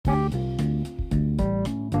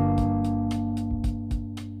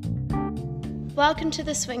Welcome to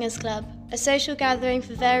the Swingers Club, a social gathering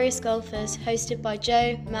for various golfers hosted by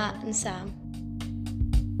Joe, Matt and Sam.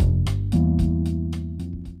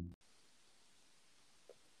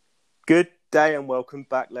 Good day and welcome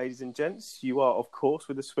back, ladies and gents. You are, of course,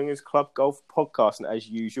 with the Swingers Club Golf Podcast, and as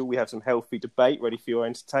usual, we have some healthy debate ready for your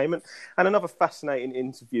entertainment and another fascinating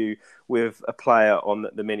interview with a player on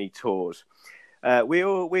the mini tours.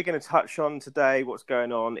 We're going to touch on today what's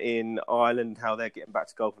going on in Ireland, how they're getting back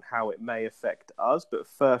to golf and how it may affect us. But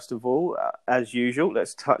first of all, as usual,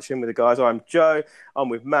 let's touch in with the guys. I'm Joe, I'm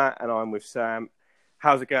with Matt and I'm with Sam.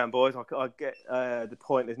 How's it going, boys? I get the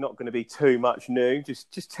point. There's not going to be too much new.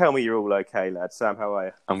 Just tell me you're all okay, lads. Sam, how are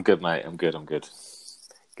you? I'm good, mate. I'm good.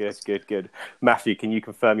 Good. Matthew, can you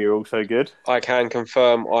confirm you're also good? I can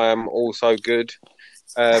confirm I am also good.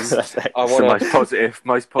 That's the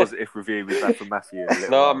most positive review we've had from Matthew.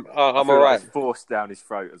 I'm all right. It's forced down his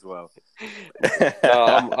throat as well.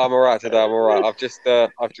 I'm all right today. I'm all right. I've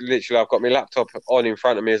got my laptop on in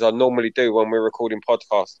front of me as I normally do when we're recording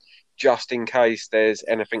podcasts, just in case there's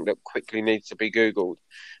anything that quickly needs to be Googled.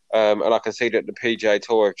 And I can see that the PGA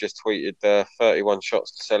Tour have just tweeted 31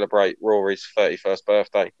 shots to celebrate Rory's 31st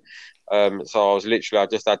birthday. So I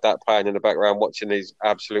just had that playing in the background, watching these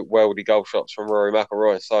absolute worldy golf shots from Rory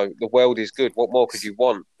McIlroy. So the world is good. What more could you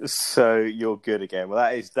want? So you're good again.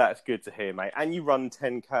 Well, that's good to hear, mate. And you run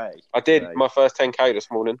 10K. I did my first 10K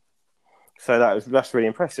this morning. So that's really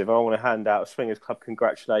impressive. I want to hand out a Swingers Club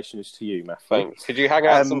congratulations to you, Matthew. Thanks. Could you hang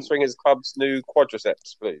out some Swingers Club's new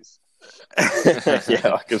quadriceps, please?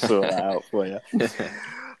 Yeah, I can sort that out for you.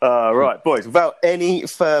 Right, boys. Without any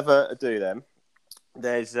further ado, then.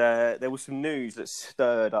 There was some news that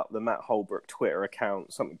stirred up the Matt Holbrook Twitter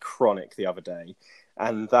account, something chronic the other day,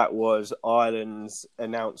 and that was Ireland's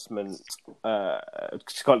announcement,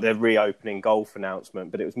 it's kind of their reopening golf announcement,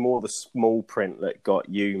 but it was more the small print that got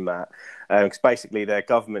you, Matt, because basically their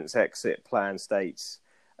government's exit plan states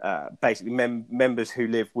basically members who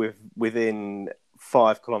live within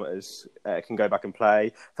 5 kilometres can go back and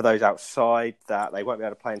play. For those outside that, they won't be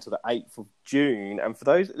able to play until the 8th of June. And for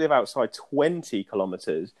those that live outside 20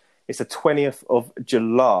 kilometres, it's the 20th of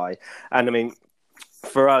July. And I mean,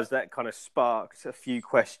 for us, that kind of sparked a few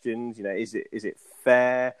questions. You know, is it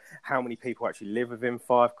fair? How many people actually live within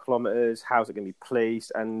 5 kilometres? How's it going to be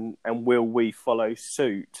policed? And will we follow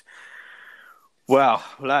suit? Well,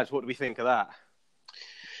 lads, what do we think of that?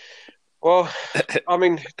 Well, I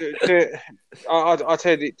mean, I'll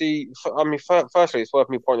tell you, firstly, it's worth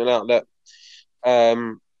me pointing out that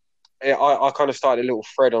I kind of started a little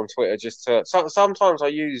thread on Twitter just to. Sometimes I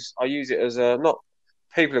use it as not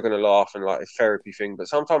people are going to laugh and like a therapy thing, but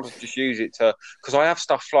sometimes I just use it because I have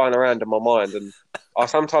stuff flying around in my mind, and I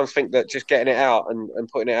sometimes think that just getting it out and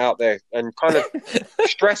putting it out there and kind of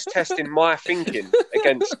stress testing my thinking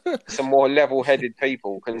against some more level-headed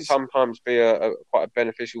people can sometimes be quite a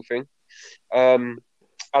beneficial thing. And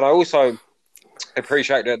I also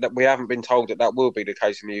appreciate that we haven't been told that will be the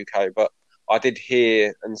case in the UK, but I did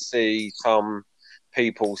hear and see some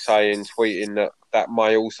people tweeting that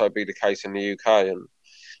may also be the case in the UK, and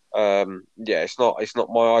it's not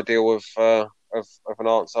my ideal of an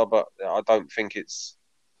answer, but I don't think it's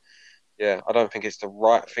the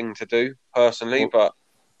right thing to do personally, but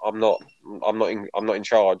I'm not in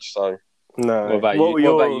charge, so. No. What about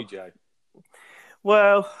you, Joe?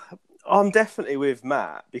 Well, I'm definitely with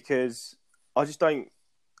Matt because I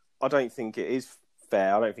don't think it is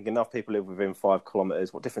fair. I don't think enough people live within 5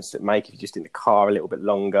 kilometres. What difference does it make if you're just in the car a little bit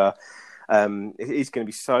longer? It is going to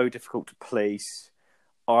be so difficult to police.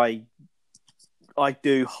 I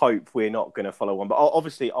do hope we're not going to follow one, but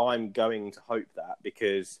obviously I'm going to hope that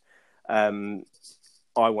because I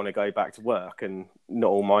want to go back to work, and not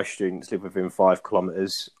all my students live within 5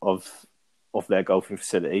 kilometres of their golfing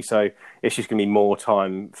facility. So it's just going to be more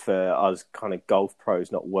time for us kind of golf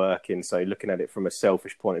pros not working. So looking at it from a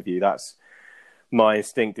selfish point of view, that's my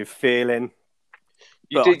instinctive feeling.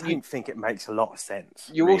 But I don't think it makes a lot of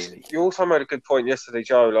sense. You also made a good point yesterday,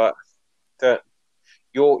 Joe, like that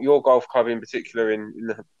your golf club in particular in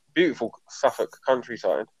the beautiful Suffolk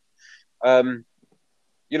countryside,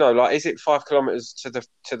 is it 5 kilometres to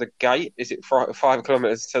the gate? Is it 5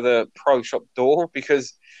 kilometres to the pro shop door?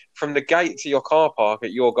 Because from the gate to your car park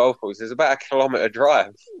at your golf course, there's about a kilometre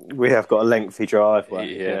drive. We have got a lengthy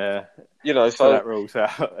driveway. Yeah. So that rules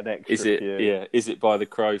out an extra. Is it by the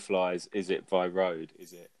crow flies? Is it by road?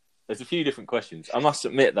 Is it? There's a few different questions. I must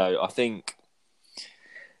admit, though, I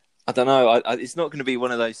don't know. It's not going to be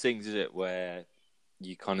one of those things, is it, where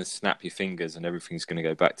you kind of snap your fingers and everything's going to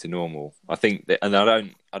go back to normal. I think that, and I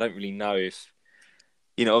don't really know if,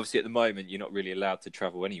 obviously at the moment you're not really allowed to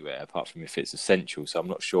travel anywhere apart from if it's essential. So I'm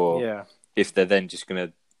not sure if they're then just going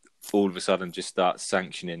to all of a sudden just start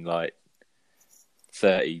sanctioning like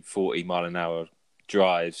 30, 40 mile an hour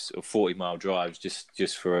drives or 40-mile drives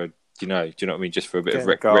just for a, do you know what I mean? Just for a bit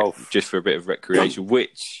of just for a bit of recreation,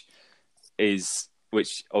 which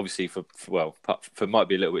obviously for might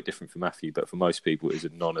be a little bit different for Matthew, but for most people is a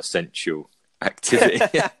non-essential activity.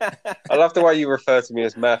 I love the way you refer to me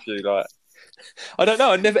as Matthew. Like, I don't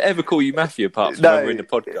know. I never ever call you Matthew apart from when we're in the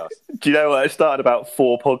podcast. Do you know what? I started about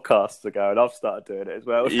 4 podcasts ago, and I've started doing it as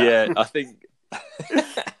well. Yeah, I think.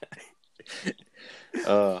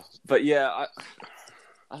 But yeah,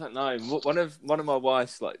 I don't know. One of my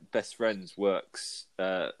wife's like best friends works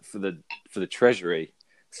for the Treasury,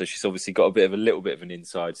 so she's obviously got a little bit of an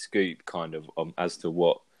inside scoop, kind of as to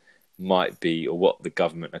what might be or what the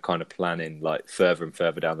government are kind of planning, like further and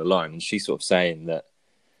further down the line. And she's sort of saying that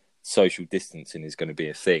social distancing is going to be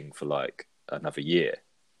a thing for like another year.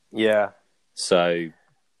 Yeah. So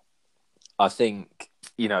I think,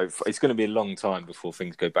 it's going to be a long time before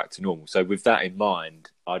things go back to normal. So with that in mind,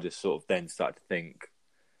 I just sort of then started to think,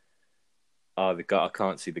 I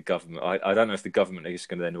can't see the government. I don't know if the government is just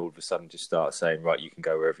going to then all of a sudden just start saying, right, you can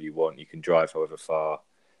go wherever you want, you can drive however far,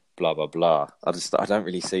 blah blah blah. I don't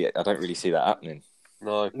really see it. I don't really see that happening.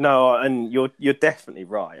 No, and you're definitely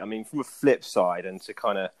right. I mean, from a flip side, and to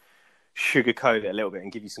kind of sugarcoat it a little bit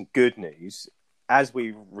and give you some good news, as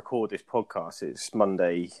we record this podcast, it's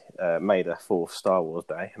Monday, May the 4th, Star Wars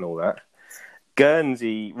Day, and all that.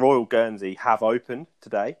 Royal Guernsey have opened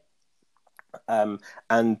today.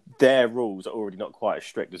 And their rules are already not quite as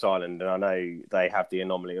strict as Ireland, and I know they have the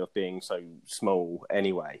anomaly of being so small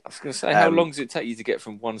anyway. I was going to say, how long does it take you to get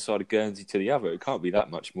from one side of Guernsey to the other? It can't be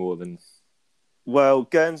that much more than... Well,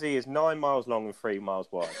 Guernsey is 9 miles long and 3 miles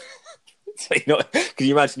wide. So can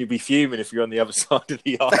you imagine you'd be fuming if you're on the other side of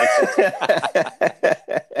the island?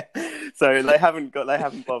 So they haven't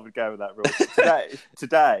bothered going with that rule.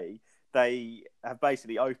 Today they have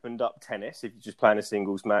basically opened up tennis. If you're just playing a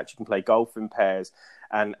singles match, you can play golf in pairs,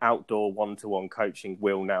 and outdoor one-to-one coaching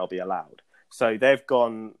will now be allowed. So they've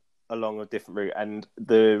gone along a different route, and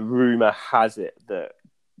the rumour has it that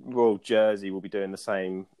Royal Jersey will be doing the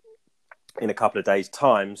same in a couple of days'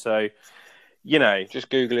 time. So, just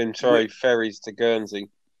Googling, ferries to Guernsey.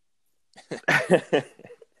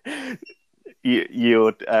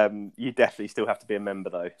 You definitely still have to be a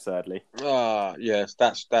member, though. Sadly. Yes,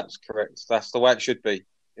 that's correct. That's the way it should be,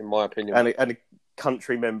 in my opinion. And a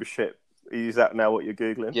country membership. Is that now what you're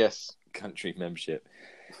googling? Yes, country membership.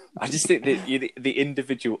 I just think that the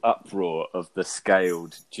individual uproar of the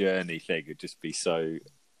scaled journey thing would just be so.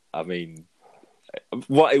 I mean,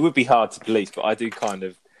 it would be hard to police, but I do kind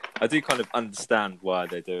of understand why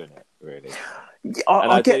they're doing it. Really,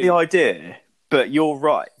 I get the idea. But you're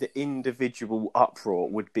right, the individual uproar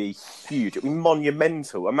would be huge. It would be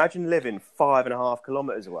monumental. Imagine living 5.5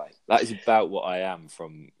 kilometres away. That is about what I am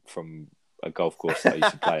from a golf course that I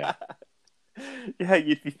used to play at. Yeah,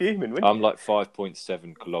 you'd be fuming, wouldn't you? I'm like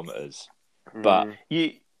 5.7 kilometres. But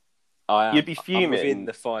you'd be fuming. I'm within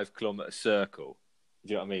the 5 kilometre circle.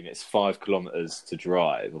 Do you know what I mean? It's 5 kilometres to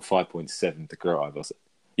drive, or 5.7 to drive.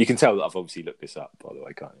 You can tell that I've obviously looked this up, by the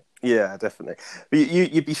way, can't you? Yeah, definitely. But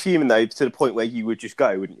you'd be fuming, though, to the point where you would just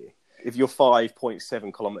go, wouldn't you? If you're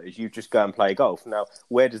 5.7 kilometres, you just go and play golf. Now,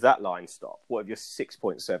 where does that line stop? What if you're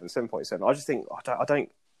 6.7, 7.7? I just think, I don't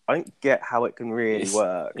get how it can really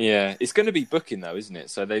work. Yeah, it's going to be booking, though, isn't it?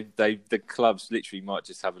 So the clubs literally might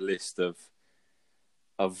just have a list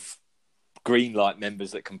of green light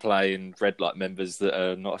members that can play and red light members that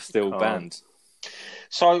are not still banned.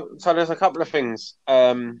 So there's a couple of things.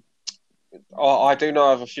 I do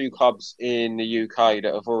know of a few clubs in the UK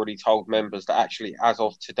that have already told members that actually, as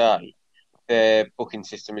of today, their booking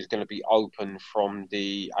system is going to be open from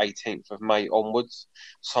the 18th of May onwards.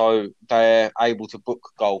 So they're able to book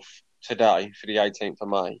golf today for the 18th of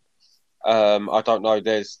May. I don't know,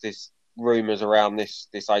 there's this rumours around this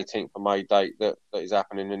 18th of May date that is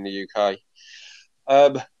happening in the UK.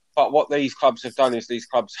 But what these clubs have done is these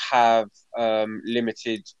clubs have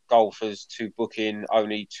limited golfers to book in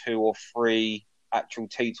only 2 or 3 actual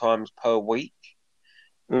tee times per week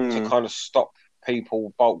to kind of stop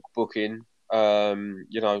people bulk booking. I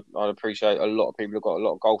appreciate a lot of people have got a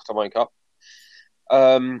lot of golf to make up.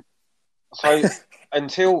 So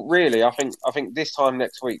until really, I think this time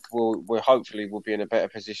next week we'll hopefully be in a better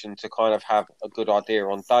position to kind of have a good idea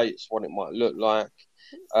on dates, what it might look like.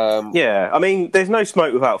 Yeah, I mean, there's no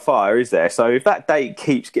smoke without fire, is there? So if that date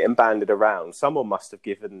keeps getting banded around, someone must have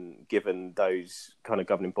given those kind of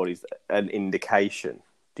governing bodies an indication.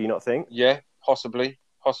 Do you not think? Yeah, possibly.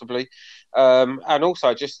 And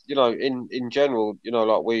also, just in general,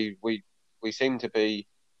 like we seem to be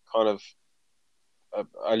kind of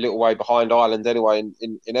a little way behind Ireland anyway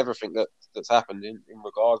in everything that's happened in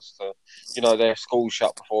regards to, their schools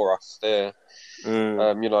shut before us. They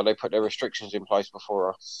put their restrictions in place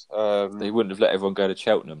before us. They wouldn't have let everyone go to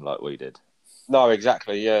Cheltenham like we did. No,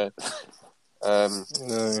 exactly. Yeah.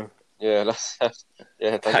 No. Yeah.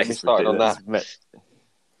 Don't get me started on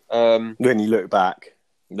that. When you look back,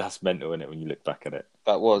 that's mental, isn't it? When you look back at it,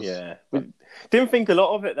 that was. Yeah. Didn't think a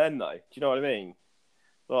lot of it then, though. Do you know what I mean?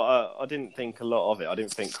 Well, I didn't think a lot of it. I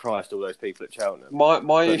didn't think, Christ, all those people at Cheltenham.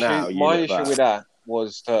 My issue with that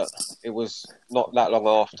was that it was not that long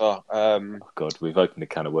after. Oh God, we've opened a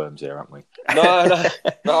can of worms here, haven't we? No,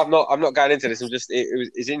 I'm not going into this.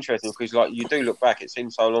 It's interesting because, like, you do look back. It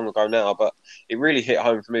seems so long ago now, but it really hit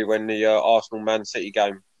home for me when the Arsenal Man City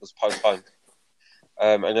game was postponed,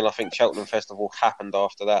 and then I think Cheltenham Festival happened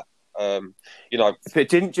after that. But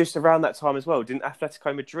didn't just around that time as well? Didn't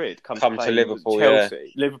Atletico Madrid come to Liverpool?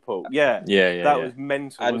 Chelsea, Liverpool, yeah. That was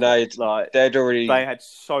mental. And they had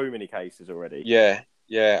so many cases already. Yeah,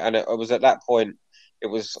 and it was at that point. It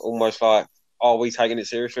was almost like, are we taking it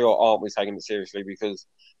seriously or aren't we taking it seriously? Because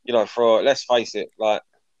let's face it, like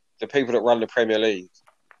the people that run the Premier League,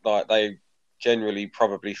 like they generally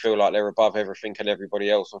probably feel like they're above everything and everybody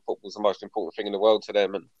else, and football's the most important thing in the world to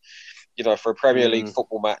them. And for a Premier League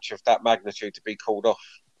football match of that magnitude to be called off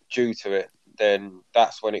due to it, then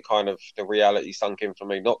that's when it kind of, the reality sunk in for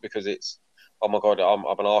me. Not because it's, oh my God, I'm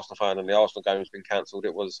an Arsenal fan and the Arsenal game has been cancelled.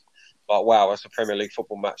 It was like, wow, that's a Premier League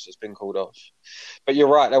football match that's been called off. But you're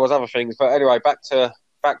right, there was other things. But anyway, back to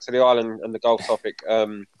the island and the golf topic.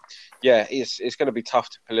 It's going to be tough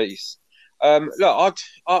to police. Look,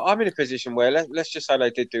 I'm in a position where let's just say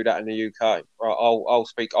they did do that in the UK. Right, I'll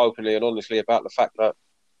speak openly and honestly about the fact that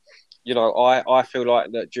I feel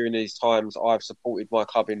like that during these times I've supported my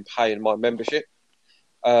club in paying my membership.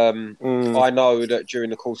 I know that during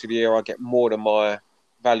the course of the year I get more than my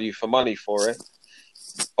value for money for it,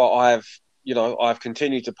 but I've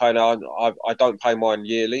continued to pay now. I don't pay mine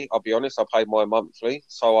yearly. I'll be honest, I pay mine monthly,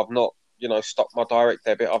 so I've not stopped my direct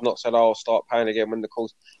debit. I've not said, I'll start paying again when the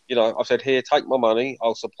course. I've said, here, take my money.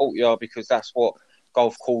 I'll support you because that's what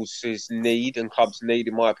golf courses need and clubs need,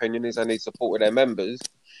 in my opinion, is they need support with their members.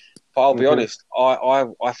 But I'll be honest, I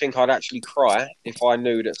think I'd actually cry if I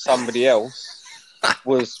knew that somebody else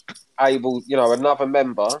was able, another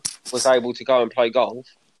member was able to go and play golf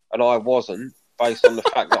and I wasn't, based on the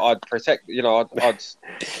fact that I'd protect,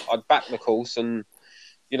 I'd back the course and,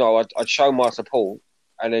 I'd show my support,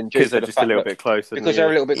 and then because they're just a little bit closer. Because they're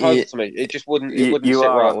a little bit closer to me, it just wouldn't sit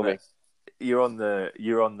right with me. You're on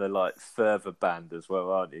the like further band as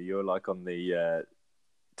well, aren't you? You're like on the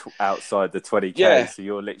outside the 20k, yeah. So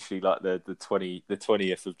you're literally like the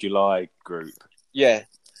 20th of July group. Yeah.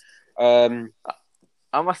 I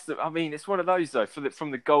mean, it's one of those though.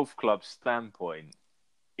 From the golf club standpoint,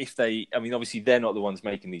 obviously they're not the ones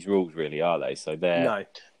making these rules, really, are they? So they're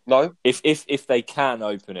no. If they can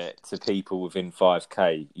open it to people within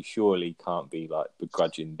 5k, you surely can't be like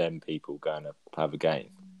begrudging them people going to have a game.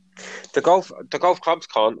 The golf clubs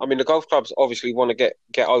can't. I mean, the golf clubs obviously want to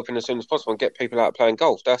get open as soon as possible and get people out playing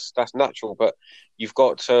golf. That's natural, but you've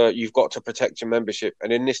got to protect your membership.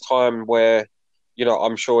 And in this time where,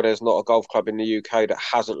 I'm sure there's not a golf club in the UK that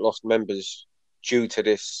hasn't lost members due to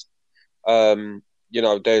this. There's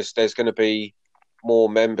going to be more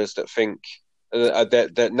members that think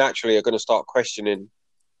that naturally are going to start questioning.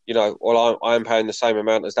 Well, I'm paying the same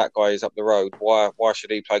amount as that guy is up the road. Why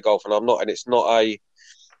should he play golf and I'm not? And it's not a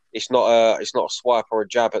swipe or a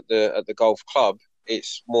jab at the golf club.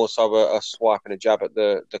 It's more so a swipe and a jab at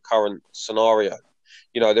the current scenario.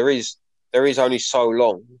 There is only so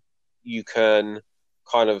long you can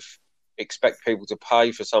kind of expect people to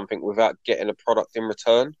pay for something without getting a product in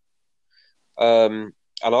return.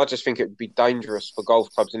 And I just think it would be dangerous for golf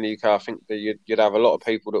clubs in the UK. I think that you'd have a lot of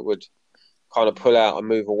people that would kind of pull out and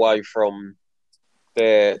move away from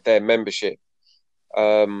their membership.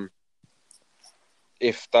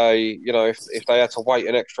 If they had to wait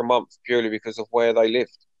an extra month purely because of where they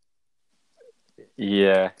lived.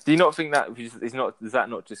 Yeah. Do you not think that does that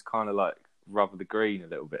not just kind of like rubber the green a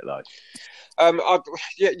little bit, like?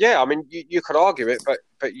 Yeah. I mean, you could argue it,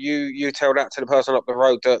 but you tell that to the person up the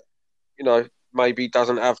road that maybe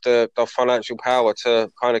doesn't have the financial power to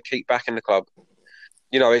kind of keep back in the club.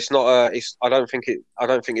 It's not I don't think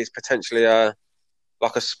it's potentially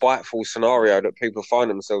like a spiteful scenario that people find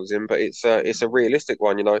themselves in, but it's a realistic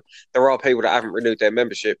one. There are people that haven't renewed their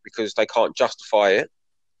membership because they can't justify it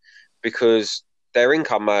because their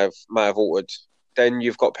income may have altered. Then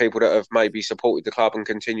you've got people that have maybe supported the club and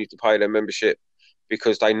continued to pay their membership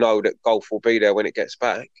because they know that golf will be there when it gets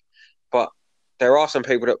back. But there are some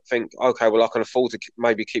people that think, okay, well, I can afford to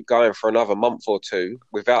maybe keep going for another month or two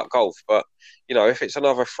without golf. But, if it's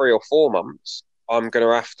another 3 or 4 months, I'm going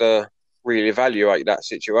to have to really evaluate that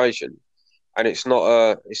situation. And it's not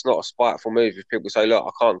a spiteful move if people say, look,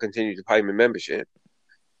 I can't continue to pay my membership.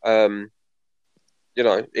 If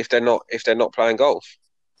they're not playing golf,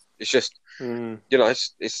 it's just, it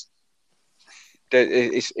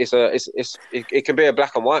can be a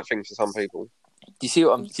black and white thing for some people. Do you see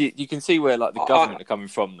you can see where like the government are coming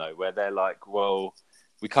from though, where they're like, well,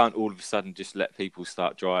 we can't all of a sudden just let people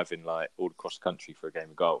start driving like all across the country for a game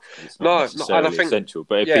of golf. It's not necessarily essential,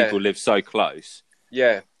 but if people live so close,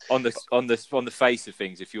 on the face of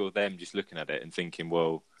things, if you're them just looking at it and thinking,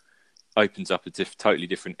 well, opens up a totally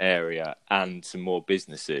different area and some more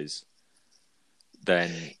businesses,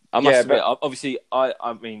 then I must admit, obviously,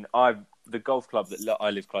 the golf club that I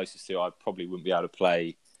live closest to, I probably wouldn't be able to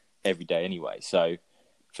play every day anyway. So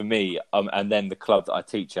for me, and then the club that I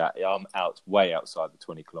teach at, I'm way outside the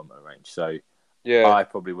 20-kilometre range. So I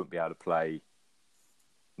probably wouldn't be able to play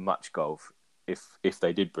much golf if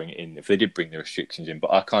they did bring it in, if they did bring the restrictions in.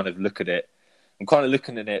 But I kind of look at it, I'm kind of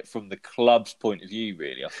looking at it from the club's point of view,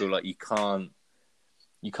 really. I feel like you can't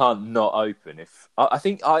not open. I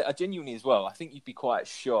think I genuinely as well, I think you'd be quite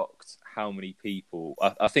shocked how many people,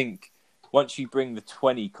 I think once you bring the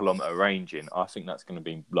 20-kilometre range in, I think that's going to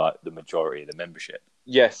be like the majority of the membership.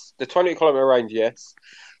 Yes, the 20-kilometre range, yes.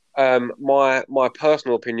 My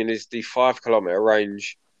personal opinion is the 5-kilometre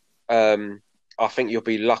range. I think you'll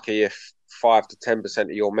be lucky if 5 to 10%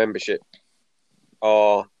 of your membership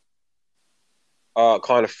are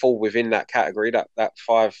kind of fall within that category, that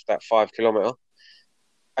 5-kilometre,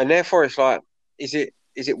 and therefore it's like, is it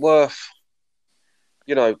worth,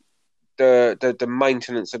 the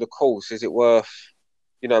maintenance of the course? Is it worth,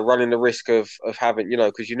 running the risk of having,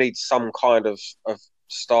 because you need some kind of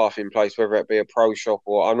staff in place, whether it be a pro shop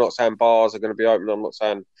or, I'm not saying bars are going to be open, I'm not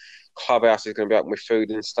saying clubhouse is going to be open with food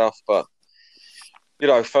and stuff, but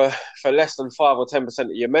for less than 5 or 10%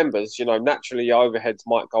 of your members, naturally your overheads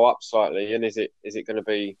might go up slightly. And is it going to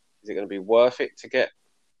be worth it to get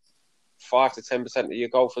 5 to 10% of your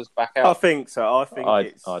golfers back out? I think so. I think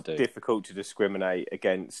it's difficult to discriminate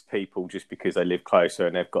against people just because they live closer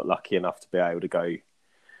and they've got lucky enough to be able to go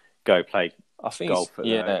play golf.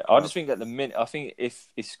 I just think at the minute, I think if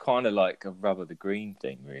it's kind of like a rub of the green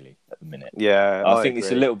thing, really, at the minute. Yeah, I think it's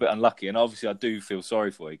a little bit unlucky, and obviously I do feel sorry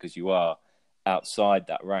for you because you are outside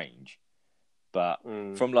that range. But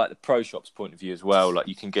from like the pro shops point of view as well, like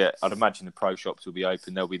you can get, I'd imagine the pro shops will be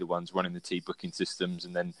open. They'll be the ones running the tee booking systems,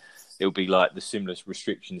 and then it'll be like the similar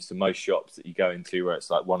restrictions to most shops that you go into, where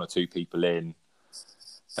it's like 1 or 2 people in,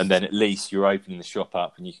 and then at least you're opening the shop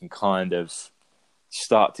up and you can kind of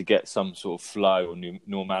start to get some sort of flow or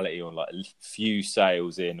normality, or like a few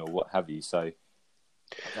sales in or what have you. So I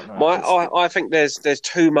don't know. I think there's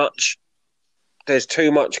too much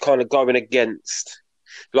kind of going against.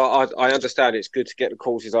 Like I understand it's good to get the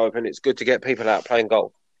courses open, it's good to get people out playing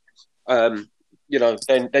golf. Then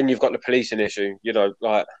you've got the policing issue.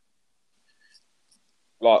 Like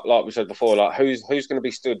we said before, like who's going to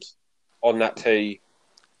be stood on that tee,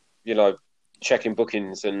 checking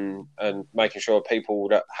bookings and making sure people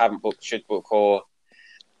that haven't booked should book, or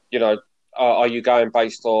are you going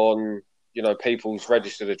based on people's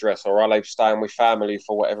registered address, or are they staying with family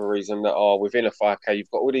for whatever reason that are within a 5K?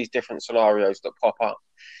 You've got all these different scenarios that pop up,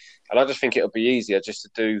 and I just think it would be easier just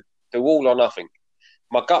to do all or nothing.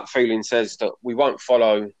 My gut feeling says that we won't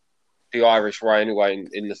follow the Irish way anyway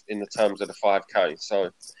in the terms of the 5K.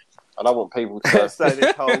 So I don't want people to so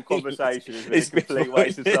this whole conversation is a complete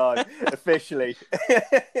waste of time. Officially,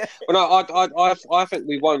 well, no, I think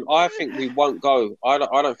we won't. I think we won't go. I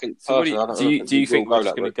don't think. So do you think we're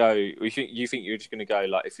just going to go? You think you're just going to go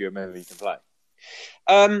like if you're a member you can play?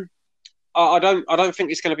 I don't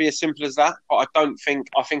think it's going to be as simple as that. But I think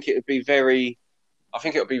it would be very. I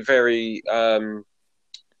think it would be very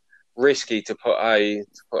risky to put a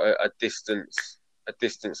distance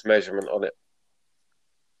measurement on it.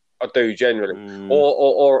 I do generally,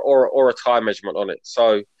 or a time measurement on it.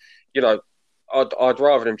 So, I'd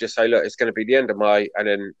rather them just say, look, it's going to be the end of May, and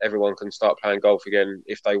then everyone can start playing golf again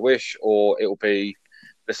if they wish, or it'll be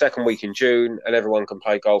the second week in June, and everyone can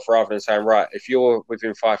play golf, rather than saying, right, if you're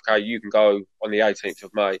within 5K, you can go on the 18th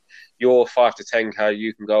of May. You're 5 to 10K,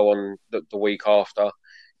 you can go on the week after.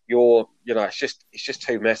 It's just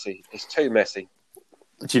too messy. It's too messy.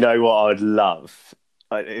 Do you know what I'd love?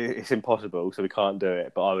 it's impossible, so we can't do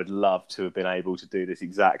it. But I would love to have been able to do this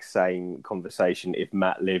exact same conversation if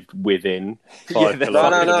Matt lived within 5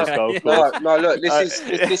 kilometres of this golf course. No. Look,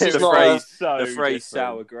 this is the not phrase. so The phrase different.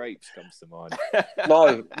 "sour grapes" comes to mind.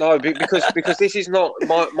 no, because this is not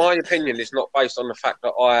my opinion. Is not based on the fact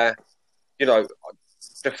that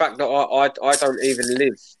the fact that I don't even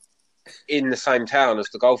live in the same town as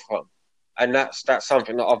the golf club. And that's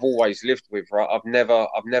something that I've always lived with, right? I've never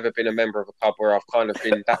been a member of a club where I've kind of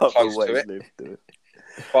been that close to it.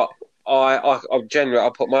 But I generally, I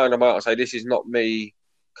put my hand on my heart and say this is not me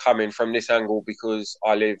coming from this angle because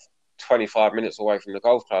I live 25 minutes away from the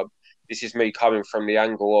golf club. This is me coming from the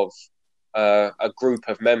angle of a group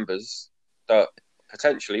of members that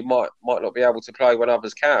potentially might not be able to play when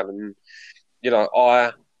others can. And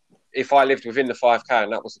if I lived within the 5K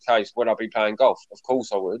and that was the case, would I be playing golf? Of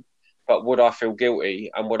course I would. But would I feel guilty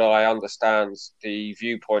and would I understand the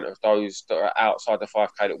viewpoint of those that are outside the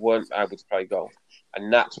 5K that weren't able to play golf?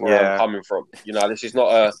 And that's where I'm coming from. This is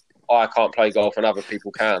not I can't play golf and other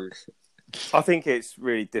people can. I think it's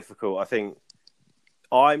really difficult. I think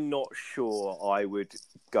I'm not sure I would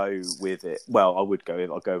go with it. Well, I would go with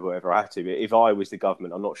it. I'll go wherever I have to. But if I was the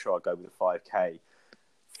government, I'm not sure I'd go with the 5K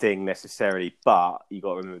thing necessarily, but you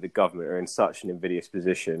got to remember the government are in such an invidious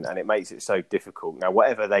position and it makes it so difficult. Now,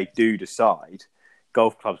 whatever they do decide,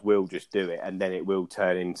 golf clubs will just do it and then it will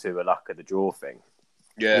turn into a luck of the draw thing.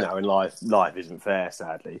 Yeah. And life isn't fair,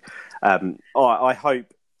 sadly. I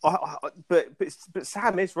hope, but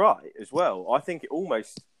Sam is right as well. I think it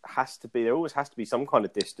almost has to be, there always has to be some kind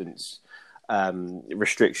of distance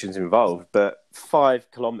restrictions involved, but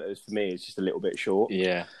 5 kilometres for me is just a little bit short.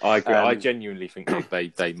 Yeah, I agree. I genuinely think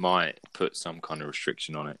they might put some kind of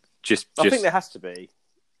restriction on it. I think there has to be.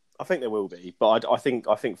 I think there will be, but I think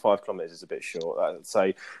 5 kilometres is a bit short.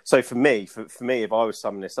 So for me, if I was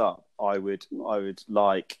summing this up, I would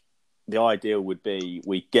like, the ideal would be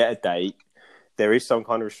we get a date. There is some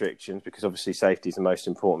kind of restrictions because obviously safety is the most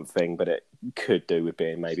important thing, but it could do with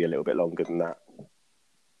being maybe a little bit longer than that.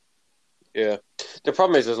 Yeah, the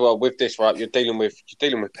problem is as well with this, right? You're dealing with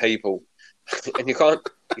people, and you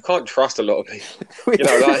can't trust a lot of people.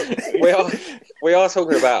 We are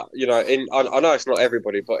talking about, I know it's not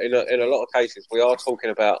everybody, but in a lot of cases we are talking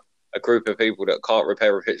about a group of people that can't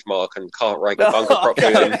repair a pitch mark and can't rake a bunker properly.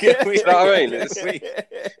 You know what I mean?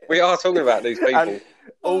 We are talking about these people. And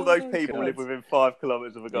all those people live within 5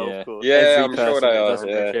 kilometres of a golf course. Yeah, I'm sure they are.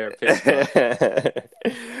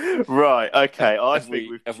 Right, okay. I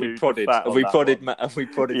think have we prodded Matt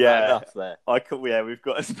enough there? We've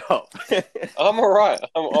got to stop. I'm all right.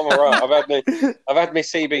 I've had my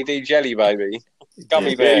CBD jelly, baby.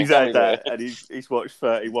 Gummy bear. Exactly that. And he's watched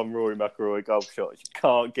 31 Rory McIlroy golf shots. You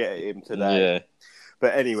can't get at him today. Yeah.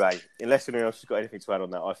 But anyway, unless anyone else has got anything to add on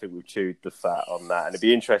that, I think we've chewed the fat on that. And it'd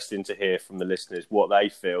be interesting to hear from the listeners what they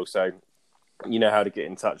feel. So you know how to get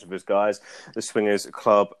in touch with us, guys. The Swingers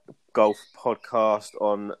Club Golf Podcast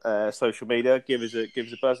on social media. Give us a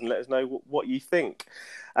buzz and let us know what you think.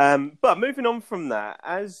 But moving on from that,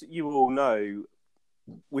 as you all know,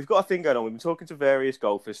 we've got a thing going on. We've been talking to various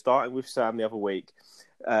golfers, starting with Sam the other week,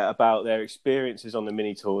 about their experiences on the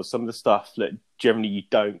mini tours, some of the stuff that generally you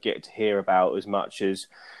don't get to hear about as much as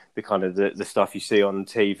the kind of the stuff you see on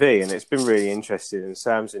TV. And it's been really interesting. And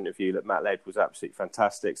Sam's interview that Matt led was absolutely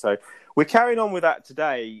fantastic. So we're carrying on with that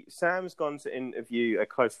today. Sam's gone to interview a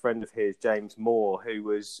close friend of his, James Maw, who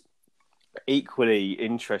was equally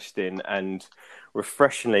interesting and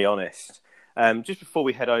refreshingly honest. Just before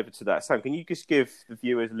we head over to that, Sam, can you just give the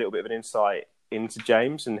viewers a little bit of an insight into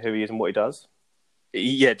James and who he is and what he does?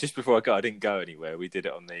 Yeah, just before I go, I didn't go anywhere. We did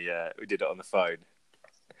it on the phone.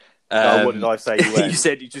 What did I say? You went? You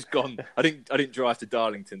said you just gone. I didn't drive to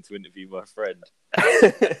Darlington to interview my friend.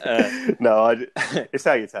 No, it's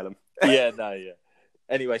how you tell him. Yeah.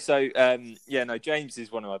 Anyway, so James is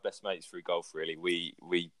one of my best mates through golf. Really,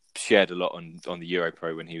 we shared a lot on the Euro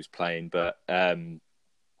Pro when he was playing, but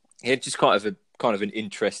he had just kind of an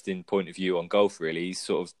interesting point of view on golf. Really, he's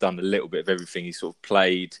sort of done a little bit of everything. He's sort of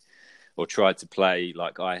played or tried to play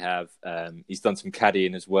like I have. He's done some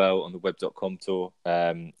caddying as well on the web.com tour.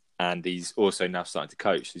 And he's also now starting to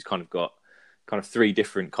coach. He's kind of got 3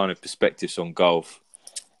 different kind of perspectives on golf.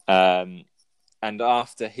 And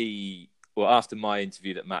after my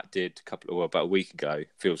interview that Matt did about a week ago,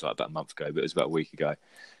 feels like about a month ago, but it was about a week ago.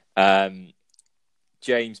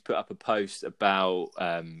 James put up a post about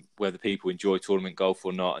whether people enjoy tournament golf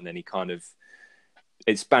or not, and then he kind of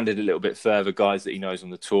expanded a little bit further, guys that he knows on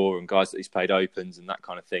the tour and guys that he's played opens and that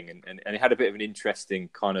kind of thing, and he had a bit of an interesting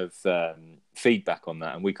kind of feedback on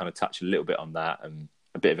that, and we kind of touched a little bit on that and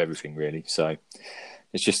a bit of everything really. So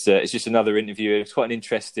it's just another interview. It's quite an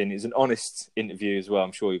interesting. It's an honest interview as well.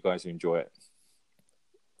 I'm sure you guys will enjoy it.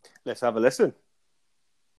 Let's have a listen.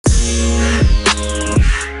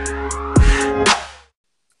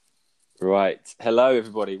 Right. Hello,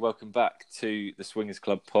 everybody. Welcome back to the Swingers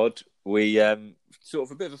Club pod. We sort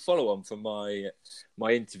of a bit of a follow-on from my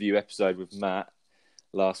interview episode with Matt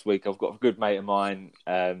last week. I've got a good mate of mine,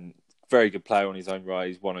 very good player on his own right.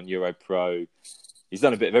 He's won on Euro Pro. He's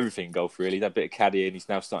done a bit of everything in golf, really. He's had a bit of caddying. He's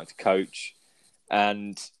now starting to coach.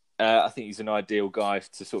 And I think he's an ideal guy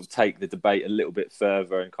to sort of take the debate a little bit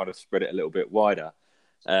further and kind of spread it a little bit wider.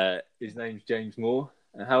 His name's James Maw.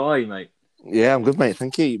 How are you, mate? Yeah, I'm good, mate.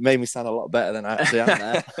 Thank you. You made me sound a lot better than I actually am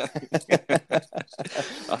there.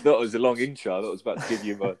 I thought it was a long intro. I thought I was about to give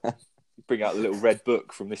you bring out the little red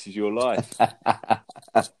book from This Is Your Life.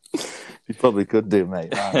 You probably could do,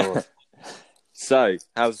 mate. So,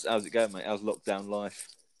 how's it going, mate? How's lockdown life?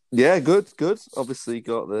 Yeah, good. Obviously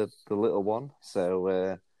got the little one,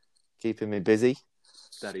 so keeping me busy.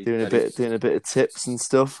 Doing a bit of tips and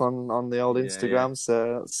stuff on the old Instagram,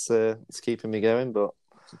 so it's keeping me going, but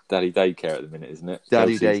Daddy daycare at the minute, isn't it?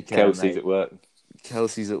 Daycare. Kelsey's at work.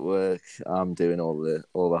 Kelsey's at work. I'm doing all the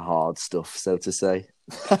hard stuff, so to say.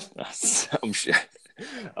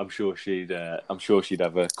 I'm sure she'd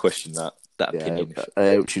have a question that opinion.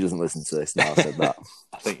 I hope she doesn't listen to this now. I said that.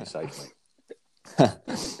 I think you're safe, mate.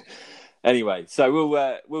 Anyway,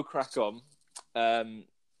 so we'll crack on.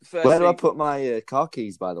 Firstly, where do I put my car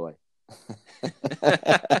keys, by the way?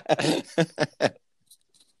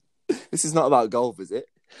 This is not about golf, is it?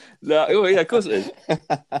 No, oh yeah, of course it is.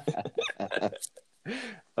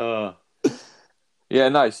 Yeah,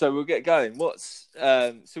 no. So we'll get going.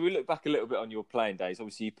 So we look back a little bit on your playing days.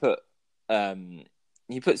 Obviously, you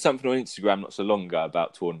put something on Instagram not so long ago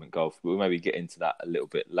about tournament golf. We'll maybe get into that a little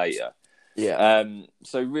bit later. Yeah.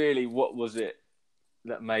 So really, what was it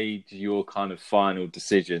that made your kind of final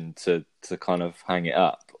decision to kind of hang it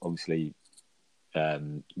up? Obviously,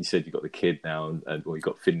 you said you got the kid now, or you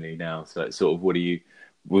got Finley now. So it's sort of what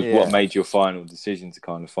made your final decision to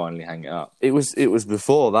kind of finally hang it up? It was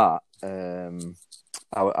before that.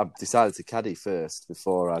 I decided to caddy first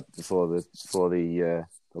before the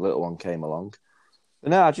little one came along.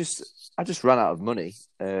 But no, I just ran out of money.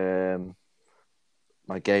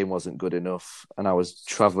 My game wasn't good enough, and I was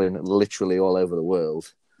traveling literally all over the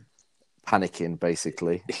world, panicking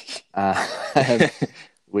basically.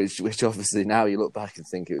 Which obviously now you look back and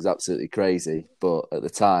think it was absolutely crazy, but at the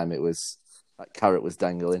time it was that carrot was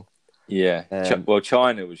dangling. Yeah.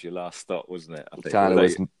 China was your last stop, wasn't it? I think China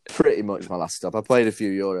was pretty much my last stop. I played a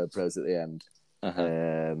few Euro Pros at the end,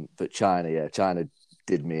 but China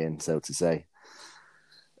did me in, so to say.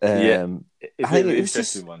 It's an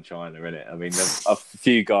interesting one, China, isn't it? I mean, I've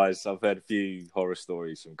heard a few horror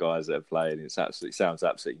stories from guys that have played, and it sounds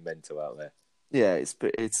absolutely mental out there. Yeah,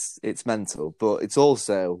 it's mental, but it's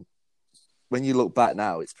also, when you look back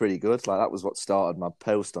now, it's pretty good. Like, that was what started my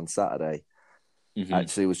post on Saturday. Mm-hmm.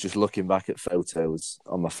 Actually, was just looking back at photos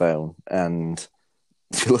on my phone, and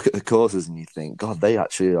you look at the courses and you think, God, they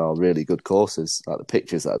actually are really good courses. Like the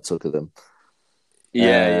pictures that I took of them.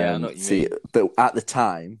 Yeah, I know what you mean. But at the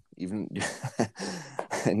time, even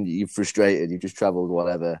and you're frustrated, you've just travelled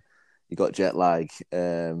whatever, you got jet lag,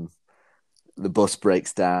 the bus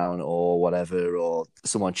breaks down or whatever, or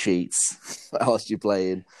someone cheats whilst you're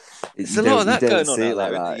playing. It's a lot of that going on out there.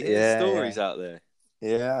 Like that. Stories out there.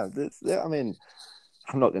 Yeah, I mean,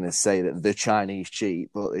 I'm not going to say that the Chinese cheat,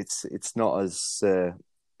 but it's not as it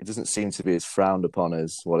doesn't seem to be as frowned upon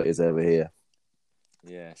as what it is over here.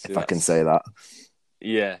 Yeah, if I can say that.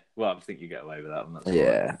 Yeah, well, I think you get away with that one.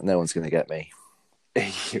 Yeah, no one's going to get me.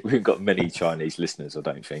 We've got many Chinese listeners, I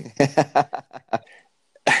don't think.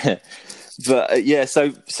 But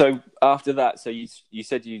so after that, so you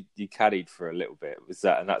said you caddied for a little bit. Was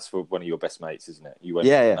that, and that's for one of your best mates, isn't it? You went,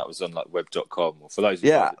 yeah. That was on like web.com. Or for those of you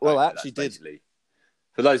guys that don't know, I actually did.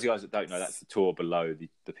 For those of you guys that don't know, that's the tour below the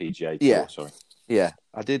PGA tour. Yeah. Sorry. Yeah,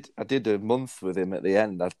 I did a month with him at the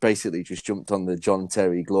end. I basically just jumped on the John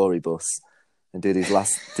Terry Glory bus and did his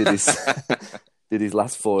last did his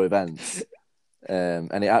last 4 events,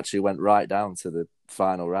 and it actually went right down to the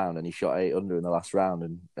final round, and he shot 8 under in the last round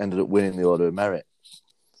and ended up winning the Order of Merit.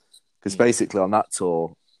 Because basically on that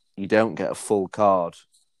tour, you don't get a full card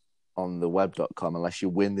on the web.com unless you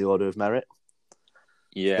win the Order of Merit.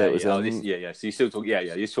 Yeah, So So you still talk,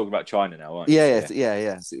 you're talking about China now, aren't you? Yeah.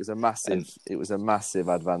 So it was a massive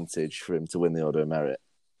advantage for him to win the Order of Merit.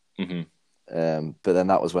 Mm-hmm. But then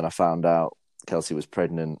that was when I found out Kelsey was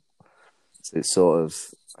pregnant. So it's sort of,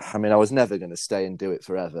 I mean, I was never going to stay and do it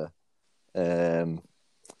forever.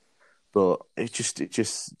 But it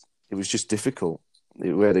was just difficult.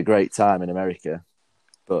 we had a great time in America,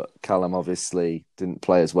 but Callum obviously didn't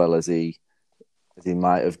play as well as he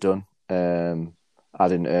might have done. I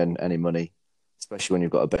didn't earn any money, especially when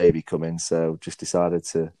you've got a baby coming, so just decided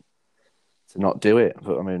to not do it.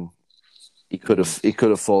 But I mean, he could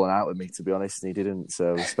have fallen out with me, to be honest, and he didn't.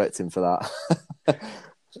 So respect him for that.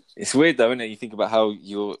 It's weird though, isn't it? You think about how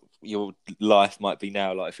your life might be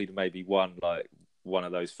now. Like if he'd maybe won like one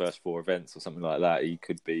of those first 4 events or something like that, he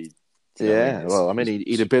could be. Yeah, well, I mean,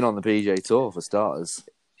 he'd have been on the PJ Tour for starters.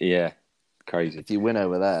 Yeah, crazy. If you win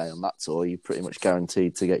over there on that tour, you're pretty much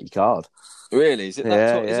guaranteed to get your card. Really? Is it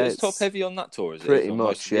that tour? Yeah, is it top heavy on that tour? Is pretty it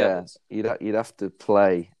much, yeah. You'd have to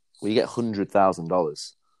play. Well, you get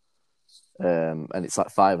 $100,000, and it's like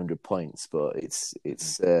 500 points, but it's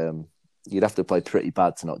you'd have to play pretty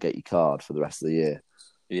bad to not get your card for the rest of the year.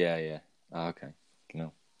 Yeah. Oh, okay.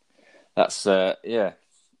 No, that's yeah.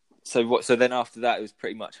 So what? So then after that, it was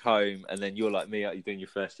pretty much home, and then you're like me. You're doing your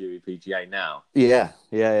first year of PGA now. Yeah.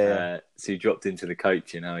 So you dropped into the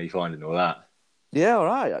coaching. How are you finding all that? Yeah, all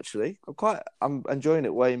right. Actually, I'm enjoying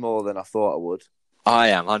it way more than I thought I would. I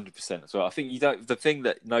am 100% as well. I think you don't. The thing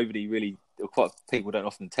that nobody really, or quite people don't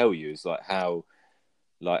often tell you, is like how,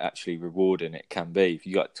 like actually rewarding it can be. If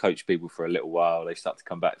you got to coach people for a little while, they start to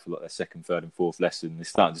come back for like their second, third, and fourth lesson. They're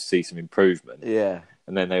starting to see some improvement. Yeah,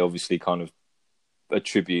 and then they obviously kind of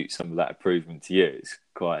attribute some of that improvement to you. It's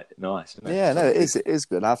quite nice, isn't it? Yeah, no, it is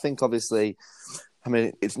good. I think obviously, I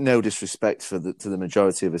mean, it's no disrespect to the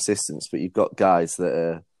majority of assistants, but you've got guys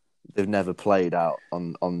that they've never played out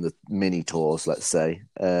on the mini tours, let's say.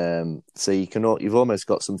 So you've almost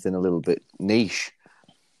got something a little bit niche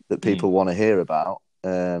that people want to hear about,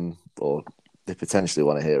 or they potentially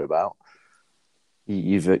want to hear about.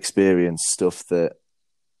 You've experienced stuff that,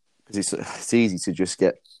 because it's easy to just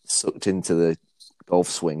get sucked into the golf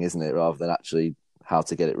swing, isn't it, rather than actually how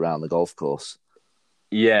to get it round the golf course.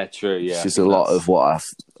 Yeah, true. Yeah, it's just a lot of what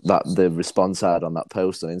the response I had on that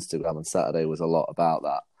post on Instagram on Saturday was a lot about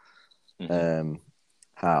that.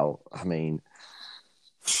 How, I mean,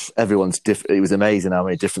 everyone's different. It was amazing how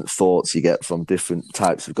many different thoughts you get from different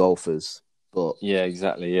types of golfers. But yeah,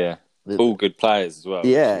 exactly. Yeah, all good players as well.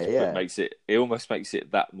 Yeah. It almost makes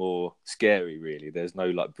it that more scary. Really, there's no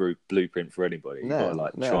like blueprint for anybody. You've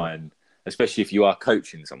got to try and, especially if you are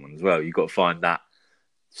coaching someone as well, you've got to find that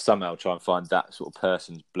somehow. Try and find that sort of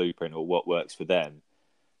person's blueprint or what works for them.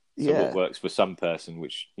 So what works for some person,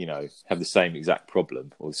 which have the same exact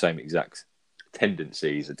problem or the same exact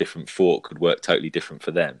tendencies, a different thought could work totally different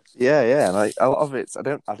for them. Yeah. And a lot of it,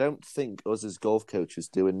 I don't think us as golf coaches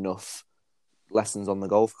do enough lessons on the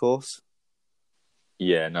golf course.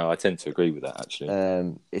 Yeah, no, I tend to agree with that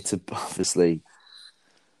actually. It's obviously,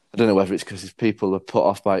 I don't know whether it's because people are put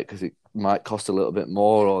off by it because it might cost a little bit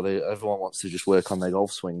more, or everyone wants to just work on their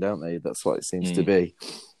golf swing, don't they? That's what it seems to be.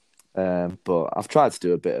 But I've tried to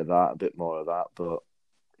do a bit more of that, but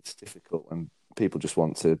it's difficult when people just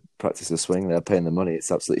want to practice the swing. They're paying the money.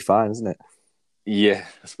 It's absolutely fine, isn't it? Yeah,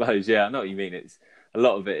 I suppose. Yeah, I know what you mean. It's a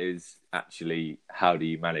lot of it is actually how do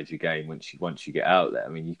you manage a game once you get out there. I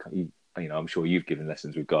mean, you I'm sure you've given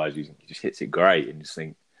lessons with guys who just hits it great and just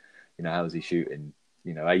think, how's he shooting,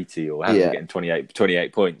 80 or how's he getting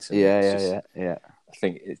 28 points? And yeah. I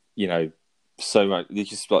think so much. There's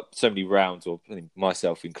just like so many rounds, or I think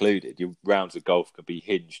myself included. Your rounds of golf could be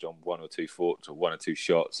hinged on one or two thoughts or one or two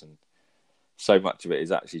shots, and so much of it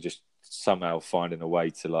is actually just somehow finding a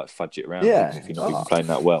way to like fudge it around. Yeah, if you're not even playing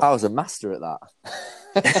that well. I was a master at that.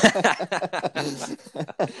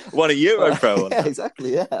 Won a Euro Pro. Yeah,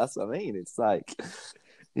 exactly. Yeah, that's what I mean. It's like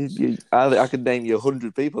I could name you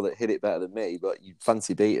 100 people that hit it better than me, but you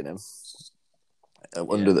fancy beating them.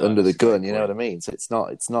 Under the gun, you know what I mean? So it's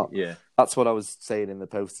not. Yeah, that's what I was saying in the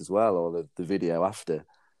post as well, or the video after.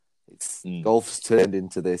 It's golf's turned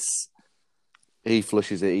into this. He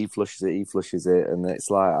flushes it, and it's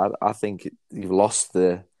like I think you've lost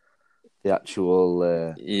the actual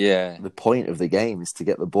the point of the game is to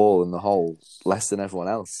get the ball in the hole less than everyone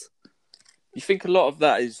else. You think a lot of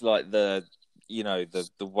that is like the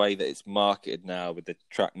way that it's marketed now with the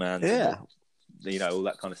TrackMans, all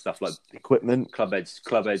that kind of stuff, like equipment, club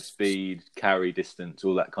edge speed, carry distance,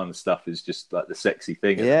 all that kind of stuff is just like the sexy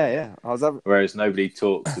thing. Yeah. Whereas nobody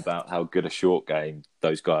talks about how good a short game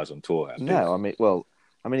those guys on tour have. No, I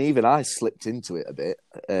mean, even I slipped into it a bit.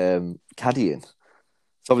 Caddying.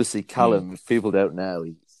 So obviously Callum, if people don't know,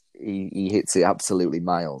 he hits it absolutely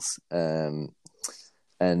miles. And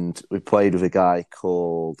we played with a guy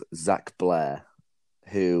called Zach Blair,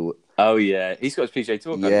 who. Oh yeah, he's got his PGA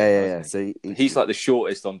Tour. Yeah. So he's like the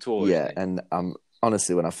shortest on tour. Yeah, and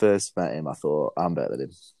honestly, when I first met him, I thought I'm better than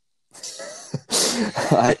him.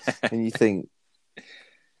 And you think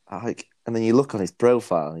and then you look on his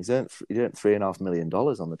profile, and he earned $3.5 million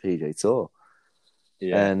on the PJ Tour.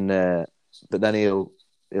 Yeah. And but then he'll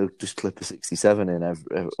just clip a 67 in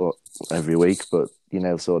every week, but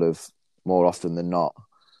sort of more often than not.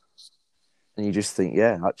 And you just think,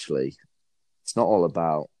 yeah, actually, it's not all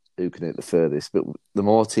about who can hit the furthest, but the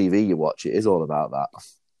more TV you watch, it is all about that.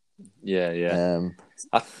 Yeah.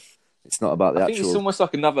 It's not about the I actual. think it's almost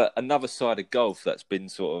like another side of golf that's been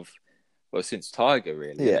sort of, well, since Tiger,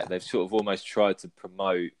 really. Yeah. They've sort of almost tried to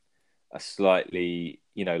promote a slightly,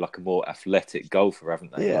 like a more athletic golfer,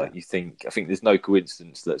 haven't they? Yeah. Like I think there's no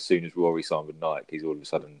coincidence that as soon as Rory signed with Nike, he's all of a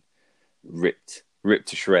sudden ripped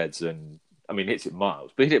to shreds, and I mean, hits it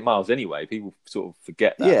miles, but he hit it miles anyway. People sort of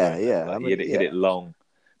forget that. Yeah, don't they? yeah. Like, I mean, hit it long.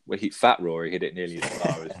 Well, Fat Rory hit it nearly as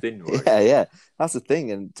far as Thin Rory. Yeah. That's the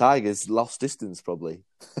thing, and Tiger's lost distance probably,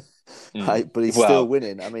 but he's still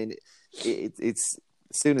winning. I mean, it's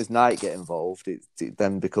as soon as Nike get involved, it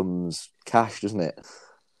then becomes cash, doesn't it?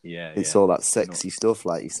 Yeah, it's all that sexy stuff,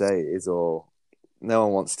 like you say. It is all. No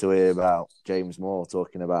one wants to hear about James Maw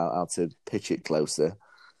talking about how to pitch it closer.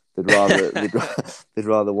 They'd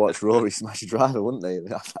rather watch Rory smash a driver, wouldn't they?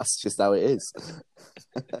 That's just how it is.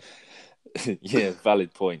 Yeah,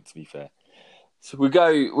 valid point. To be fair, so should we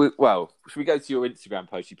go to your Instagram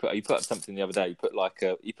post? You put up something the other day. You put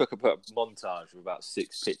a montage of about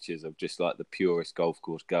 6 pictures of just like the purest golf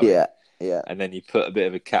course going. Yeah. And then you put a bit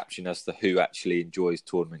of a caption as to who actually enjoys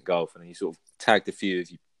tournament golf, and then you sort of tagged a few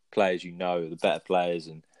of you players, the better players,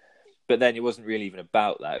 but then it wasn't really even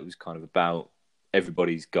about that. It was kind of about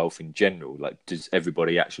everybody's golf in general. Like, does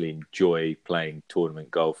everybody actually enjoy playing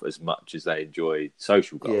tournament golf as much as they enjoy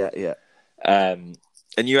social golf? Yeah. And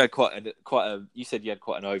you had you said you had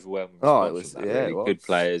quite an overwhelming response. It was, from that, really. It was. Good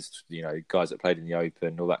players, guys that played in the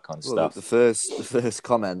Open, all that kind of stuff. The first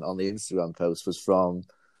comment on the Instagram post was from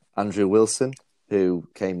Andrew Wilson, who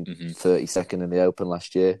came 32nd in the Open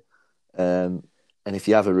last year. And if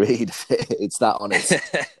you have a read of it, it's that honest.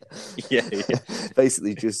 Yeah.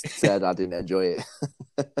 Basically just said I didn't enjoy it.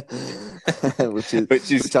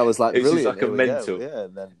 which I was like, brilliant. It's like a mental. Yeah,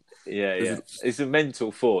 and then It's a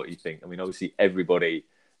mental thought, you think. I mean, obviously every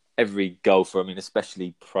golfer, I mean,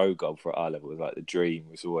 especially pro golfer at our level, was like the dream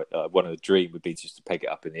was always, one of the dream would be just to peg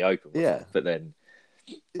it up in the Open. Yeah. But then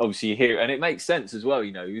obviously you hear, and it makes sense as well,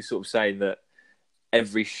 you're sort of saying that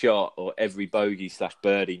every shot or every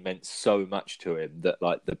bogey/birdie meant so much to him that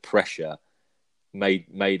like the pressure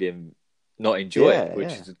made him not enjoy it,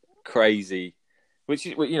 which is crazy. Which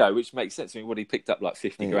makes sense. I mean, he picked up like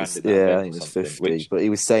 50 grand in that event, I think it was 50. But he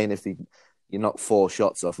was saying if you knock 4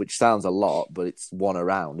 shots off, which sounds a lot, but it's one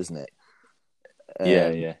around, isn't it?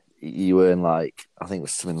 Yeah. You earn like, I think it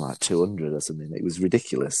was something like 200 or something. It was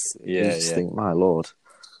ridiculous. You just think, my lord.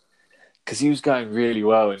 Because he was going really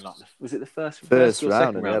well in was it the first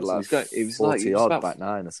round? And he had like he was 40 odd back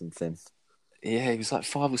 9 or something. Yeah, he was like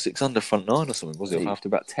 5 or 6 under front 9 or something, was it? After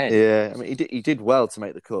about 10. Yeah, I mean, he did well to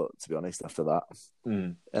make the cut, to be honest, after that.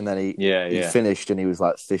 And then he finished and he was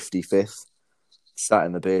like 55th, sat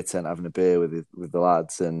in the beer tent having a beer with the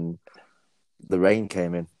lads, and the rain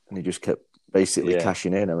came in and he just kept basically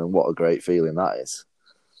cashing in. I mean, what a great feeling that is.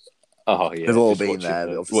 Oh yeah, we've all been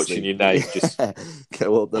there. Watching your name just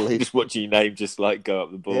go up the lead, just watching your name just like go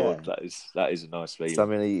up the board. Yeah. That is a nice feeling. So, I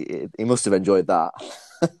mean, he must have enjoyed that.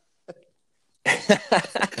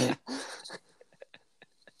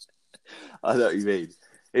 I know what you mean.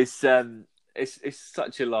 It's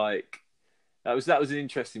such a like that was an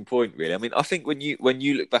interesting point, really. I mean, I think when you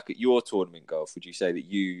look back at your tournament golf, would you say that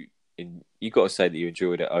you got to say that you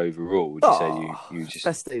enjoyed it overall? Would you say you just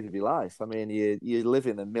best days of your life? I mean, you live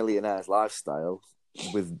in a millionaire's lifestyle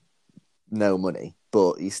with no money,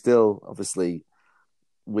 but you still obviously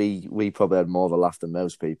we probably had more of a laugh than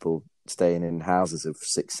most people staying in houses of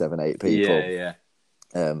 6, 7, 8 people. Yeah.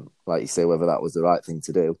 Like you say, whether that was the right thing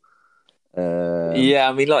to do. Yeah,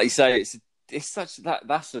 I mean, like you say, it's such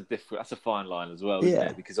that's a fine line as well, isn't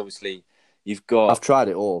it? Because obviously you've got. I've tried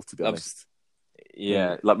it all, to be honest.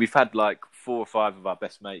 Yeah, like we've had like 4 or 5 of our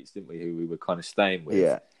best mates, didn't we? Who we were kind of staying with.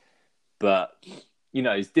 Yeah, but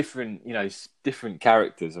it's different. It's different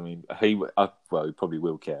characters. I mean, he probably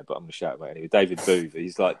will care, but I'm going to shout him out anyway. David Booth.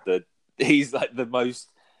 He's like the most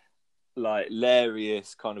like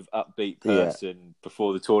hilarious kind of upbeat person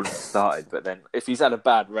before the tournament started. But then if he's had a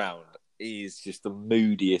bad round, he's just the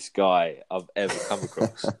moodiest guy I've ever come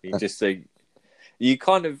across. You just think you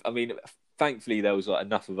kind of. I mean. Thankfully, there was like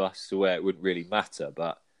enough of us to where it wouldn't really matter.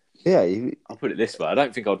 But I'll put it this way: I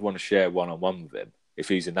don't think I'd want to share one-on-one with him if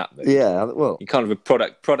he's in that mood. Yeah, well, you're kind of a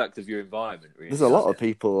product of your environment. Really, there's a lot of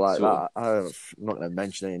people like that. I'm not going to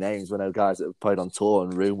mention any names, but I know guys that have played on tour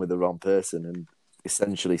and room with the wrong person, and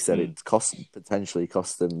essentially said it potentially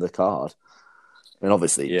cost them the card. I mean,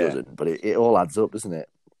 obviously it doesn't, but it all adds up, doesn't it?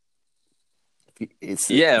 It's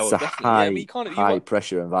a definitely. I mean, high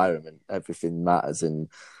pressure environment. Everything matters, and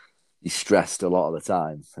you're stressed a lot of the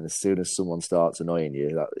time. And as soon as someone starts annoying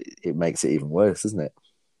you, it makes it even worse, doesn't it?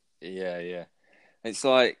 Yeah. It's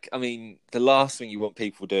like, I mean, the last thing you want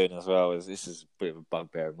people doing as well is, this is a bit of a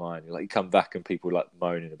bugbear of mine. Like, you come back and people like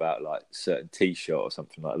moaning about like a certain T-shirt or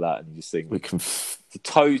something like that, and you just think the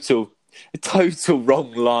total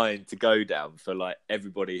wrong line to go down for like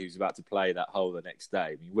everybody who's about to play that hole the next day.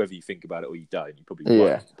 I mean, whether you think about it or you don't, you probably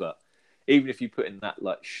won't. But even if you put in that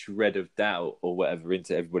like shred of doubt or whatever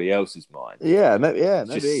into everybody else's mind,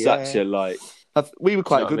 maybe such a like. We were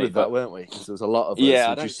quite good with that, weren't we? Because there was a lot of us. Yeah,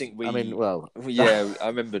 I don't think we. I mean, well, yeah, I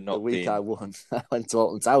remember not the week being... I won. I went to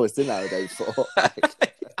Alton Towers, didn't I, the day before?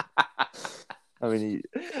 I mean,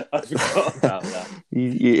 I forgot about that.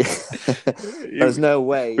 There's no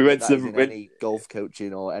way we went to any golf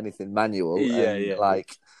coaching or anything manual. Yeah.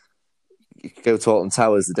 Like, you could go to Alton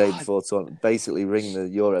Towers the day before to basically ring the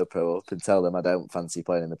Euro Pro up and tell them I don't fancy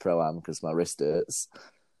playing in the Pro-Am because my wrist hurts.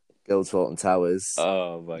 Go to Alton Towers,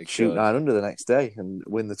 shoot 900 the next day and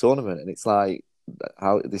win the tournament. And it's like,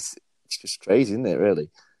 it's just crazy, isn't it,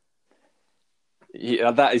 really?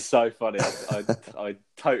 Yeah, that is so funny. I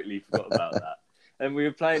totally forgot about that. And we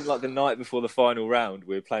were playing like the night before the final round.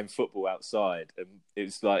 We were playing football outside, and it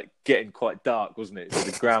was like getting quite dark, wasn't it?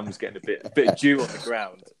 So the ground was getting a bit of dew on the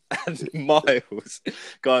ground. And Miles,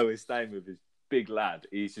 guy we're staying with, is big lad.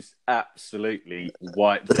 He's just absolutely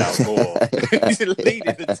wiped out Moore. He's leading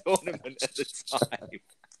the tournament at the time.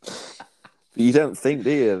 But you don't think,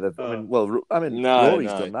 do you?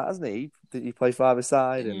 Rory's done that, hasn't he? Did he play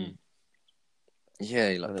five-a-side? And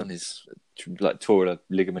yeah, he done his tore a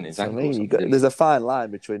ligament in his ankle. There's a fine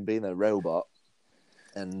line between being a robot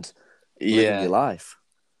and living your life.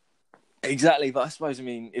 Exactly, but I suppose, I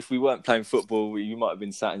mean, if we weren't playing football, you might have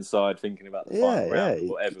been sat inside thinking about the final round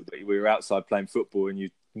or whatever, but we were outside playing football and your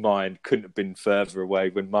mind couldn't have been further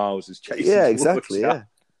away when Miles was chasing towards exactly, you. Yeah.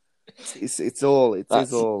 It's all a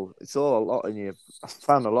lot, and I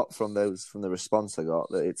found a lot from the response I got,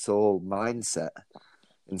 that it's all mindset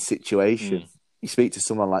and situation. You speak to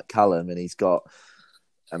someone like Callum, and he's got,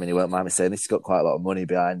 I mean, he won't mind me saying this, he's got quite a lot of money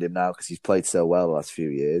behind him now because he's played so well the last few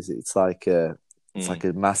years. It's like a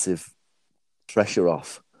massive pressure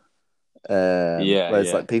off.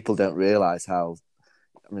 Whereas like people don't realise how,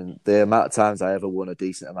 I mean, the amount of times I ever won a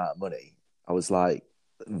decent amount of money, I was like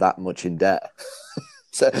that much in debt.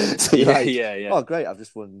 so oh great, I've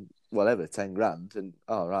just won whatever 10 grand, and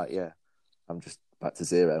I'm just back to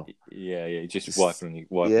zero. Just wiping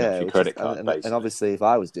off your credit card. And obviously, if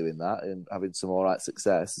I was doing that and having some all right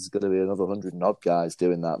success, there's going to be another 100 and odd guys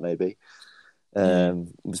doing that maybe.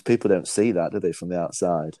 Because people don't see that, do they, from the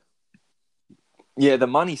outside? Yeah, the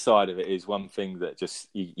money side of it is one thing that just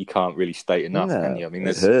you can't really state enough, can you? I mean,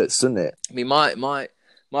 it hurts, doesn't it? I mean, my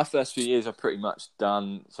first few years, I've pretty much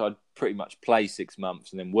done. So I'd pretty much play 6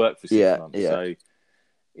 months and then work for 6 months. Yeah. So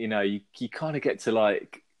you kind of get to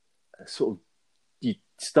like sort of, you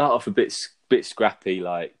start off a bit scrappy,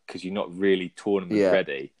 like because you're not really tournament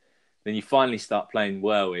ready. Then you finally start playing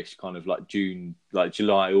well-ish, kind of like June, like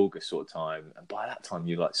July, August sort of time. And by that time,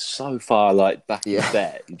 you're like so far like back in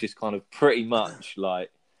debt. You just kind of pretty much like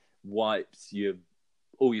wiped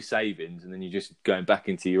all your savings, and then you're just going back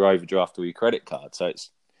into your overdraft or your credit card. So it's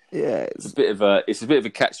a bit of a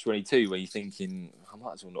catch-22 where you're thinking, I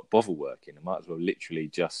might as well not bother working. I might as well literally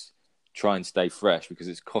just try and stay fresh because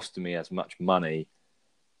it's costing me as much money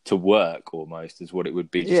to work almost as what it would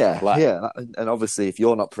be just to play. Yeah, and obviously if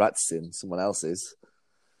you're not practicing, someone else is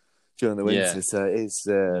during the winter. So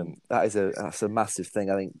that's a massive thing.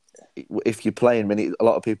 I think if you're playing a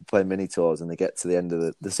lot of people play mini tours and they get to the end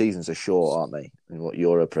of the seasons are short, aren't they? I mean,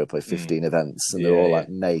 Euro Pro play 15 events and they're all like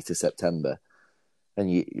May to September, and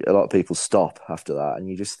a lot of people stop after that, and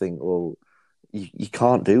you just think, well, you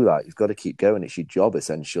can't do that. You've got to keep going. It's your job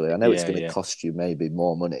essentially. I know it's going to cost you maybe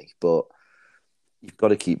more money, but you've got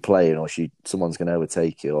to keep playing, or someone's going to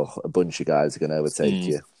overtake you, or a bunch of guys are going to overtake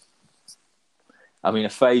you. I mean, a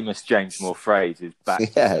famous James Maw phrase is back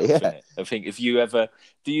yourself, isn't it? I think if you ever...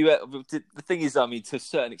 the thing is, I mean, to a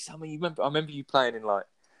certain extent, I mean, I remember you playing in, like,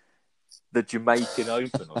 the Jamaican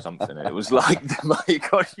Open or something, and it was like, it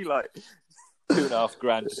cost you, like,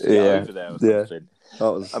 $2,500 just to get over there or something.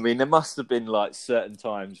 I mean, there must have been, like, certain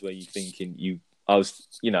times where you're thinking, I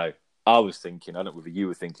was thinking, I don't know whether you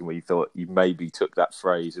were thinking, where you thought you maybe took that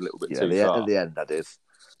phrase a little bit too far. At the end, I did.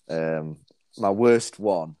 My worst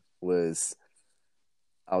one was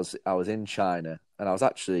I was in China, and I'd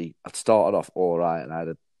started off all right, and I had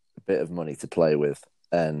a a bit of money to play with,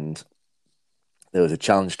 and there was a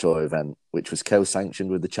Challenge Tour event which was co-sanctioned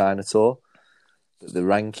with the China Tour. But the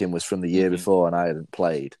ranking was from the year before, and I hadn't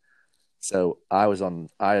played. So I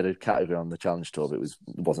had a category on the Challenge Tour, but it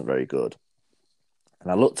wasn't very good.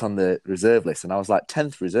 And I looked on the reserve list, and I was like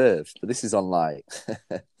 10th reserve. But this is on like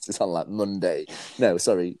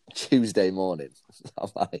Tuesday morning.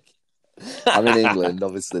 I'm in England.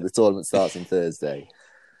 Obviously, the tournament starts on Thursday,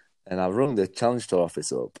 and I rung the Challenge Tour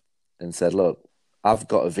office up and said, "Look, I've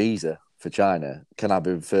got a visa for China. Can I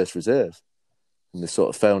be first reserve?" And they sort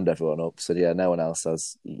of phoned everyone up, said, "Yeah, no one else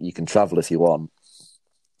has. You can travel if you want."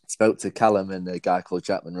 Spoke to Callum and a guy called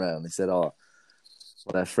Chapman Rowe, and they said, "Oh, one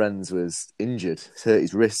of their friends was injured. He's hurt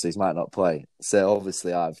his wrist, so he might not play." So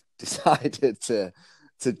obviously, I've decided to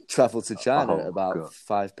travel to China at about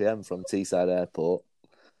 5 p.m. from Teesside Airport.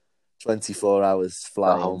 24 hours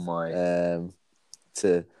flying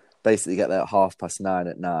to basically get there at 9:30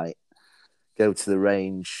 at night. Go to the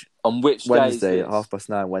range on which Wednesday day at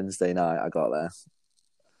 9:30 Wednesday night. I got there.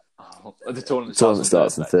 The tournament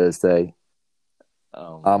starts on Thursday.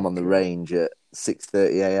 I'm on the God. range at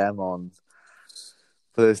 6:30 a.m. on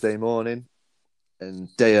Thursday morning, and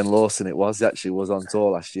Dayan Lawson he actually was on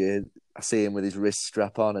tour last year. I see him with his wrist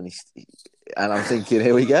strap on, and I'm thinking,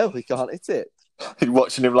 here we go, he can't hit it. You're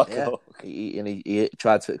watching him like he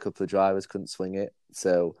tried to hit a couple of drivers, couldn't swing it.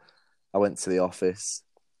 So I went to the office,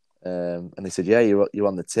 and they said, "Yeah, you're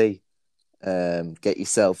on the tee. Get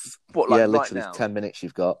yourself literally right now? 10 minutes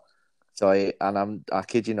you've got." So I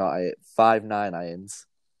kid you not, I hit 5-9 irons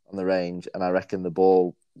on the range, and I reckon the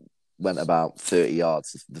ball went about 30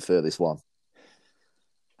 yards, the furthest one.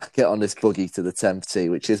 I get on this buggy to the 10th tee,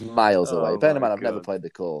 which is miles away. Bear in mind, I've never played the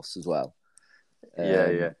course as well.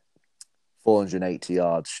 480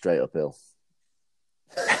 yards straight uphill.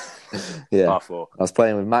 Yeah. I was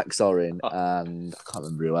playing with Max Orin and I can't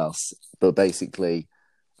remember who else. But basically,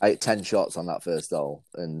 I hit 10 shots on that first hole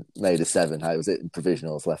and made a 7. I was hitting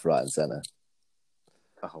provisionals left, right, and centre.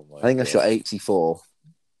 I think I shot 84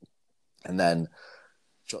 and then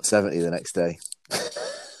shot 70 the next day.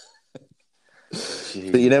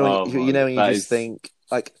 But when you just think,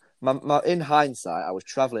 like, in hindsight, I was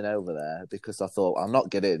travelling over there because I thought I'll not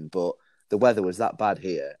get in, but the weather was that bad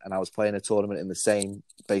here, and I was playing a tournament in the same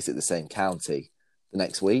county the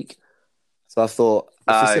next week. So I thought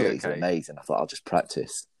the facilities are amazing. I thought I'll just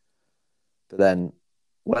practice. But then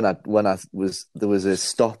when there was a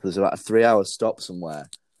stop. There was about a 3-hour stop somewhere,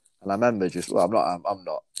 and I remember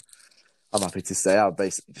I'm happy to say I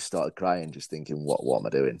basically just started crying, just thinking, what am I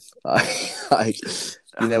doing? Like,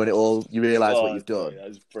 when you realise what you've done.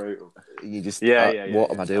 That's brutal. You just,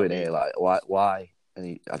 what am I doing here? Like, why?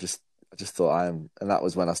 And I just thought I am, and that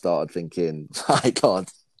was when I started thinking, my God,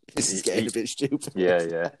 this is getting a bit stupid.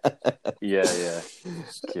 Yeah.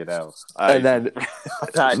 You know, and then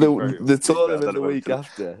the tournament the week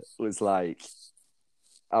after was like,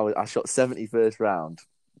 I shot 71st round.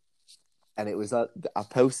 And it was I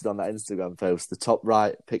posted on that Instagram post the top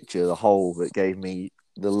right picture of the hole that gave me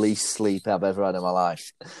the least sleep I've ever had in my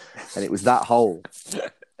life, and it was that hole.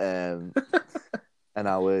 And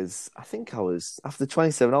I think I was after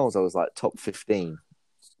 27 holes, I was like top 15,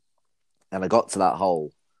 and I got to that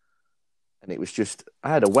hole, and it was just I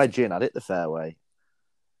had a wedge in, I'd hit the fairway,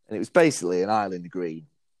 and it was basically an island green,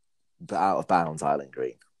 but out of bounds island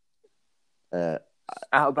green.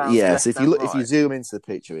 Out of bounds. Yeah, so if you zoom into the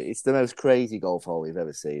picture, it's the most crazy golf hole you've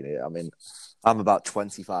ever seen. I mean, I'm about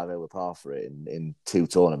 25 over par for it in 2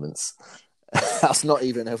 tournaments. That's not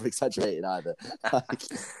even over exaggerating either.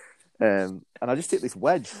 And I just hit this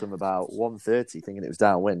wedge from about 130, thinking it was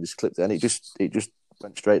downwind, just clipped it, and it just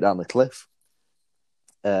went straight down the cliff.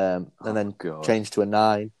 And then changed to a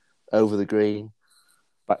 9 over the green,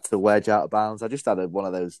 back to the wedge out of bounds. I just had one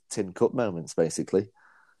of those tin cup moments, basically.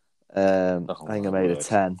 I think I made a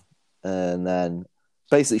 10, and then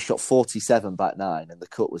basically shot 47 back 9, and the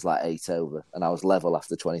cut was like 8 over, and I was level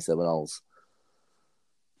after 27 holes.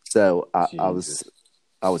 So I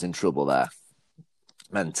was in trouble there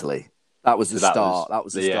mentally. That was the start. That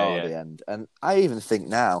was the start of the end. And I even think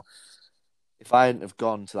now, if I hadn't have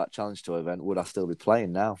gone to that Challenge Tour event, would I still be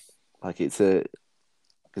playing now? Like because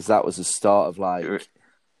that was the start of like.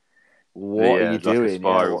 What are you doing?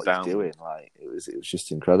 What are you doing? Like it was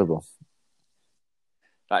just incredible.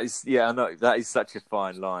 That is, I know that is such a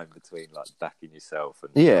fine line between like backing yourself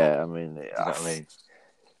and I mean, you know what I mean?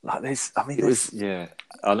 Like this, I mean, it was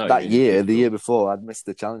I know that year, the year before, I'd missed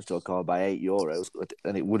the Challenge Tour card by €8,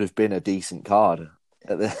 and it would have been a decent card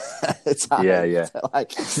at the time. Yeah.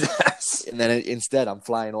 Like, and then instead, I'm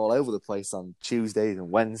flying all over the place on Tuesdays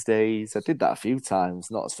and Wednesdays. I did that a few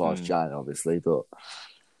times, not as far as China, obviously, but.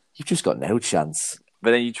 you've just got no chance.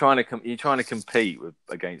 But then you're trying to compete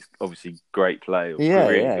against obviously great players, Yeah,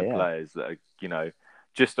 really yeah, good yeah. players that are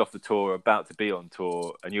just off the tour, about to be on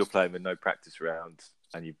tour, and you're playing with no practice round,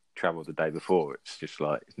 and you've travelled the day before. It's just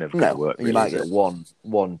like it's never going to No, work. you Really, might is get it?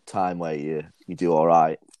 one time where you do all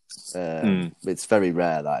right. It's very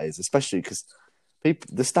rare, that is, especially because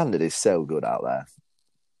the standard is so good out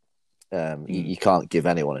there. You can't give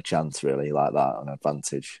anyone a chance really like that, an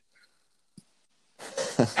advantage.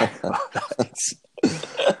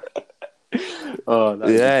 Oh, that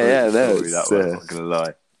is a brutal story. It's, That one, I'm not going to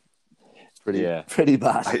lie. Pretty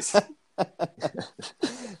bad.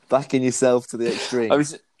 Backing yourself to the extreme.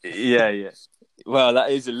 Yeah. Well,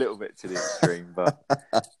 that is a little bit to the extreme, but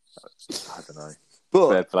I don't know.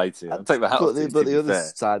 But fair play to you. I'll take my hat off to you, but the other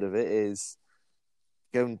fair. side of it is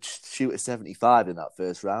go and shoot a 75 in that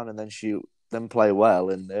first round, and then play well,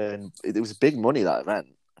 and it was big money, that event.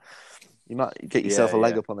 You might get yourself a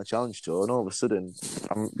leg up on the Challenge Tour, and all of a sudden,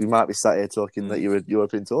 you might be sat here talking that you're a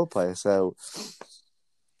European Tour player. So,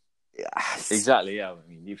 exactly, yeah. I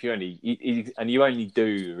mean, if you only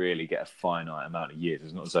do really get a finite amount of years,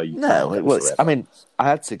 it's not as though you no. can't go forever. I mean, I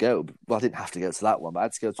had to go. Well, I didn't have to go to that one, but I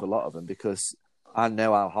had to go to a lot of them because I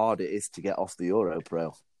know how hard it is to get off the Euro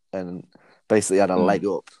Pro, and basically had a leg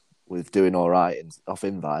up with doing all right off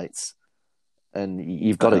invites. And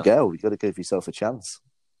you've got to go. You've got to give yourself a chance.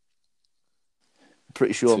 I'm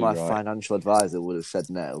pretty sure my financial advisor would have said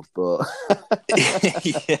no, but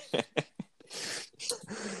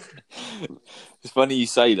it's funny you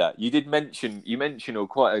say that. You mentioned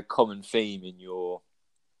quite a common theme in your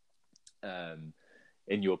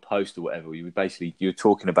post or whatever. You're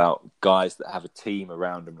talking about guys that have a team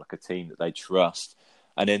around them, like a team that they trust.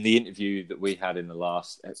 And in the interview that we had in the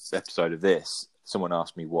last episode of this, someone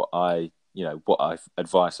asked me what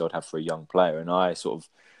advice I would have for a young player, and I sort of,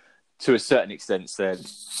 to a certain extent, said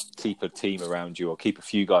keep a team around you, or keep a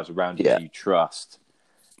few guys around you that you trust.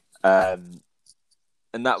 And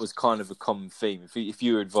that was kind of a common theme. If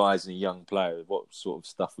you were advising a young player, what sort of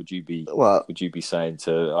stuff would you be saying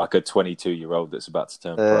to like a 22-year-old that's about to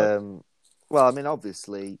turn pro? Well, I mean,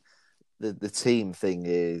 obviously, the team thing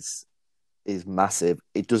is massive.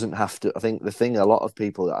 It doesn't have to. I think the thing a lot of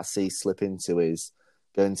people that I see slip into is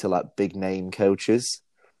going to like big name coaches.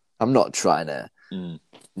 I'm not trying to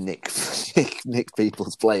nick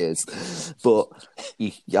people's players, but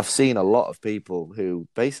I've seen a lot of people who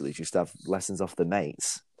basically just have lessons off their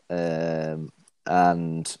mates, or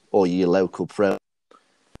your local pro.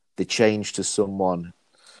 They change to someone,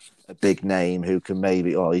 a big name who can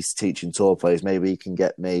he's teaching tour players. Maybe he can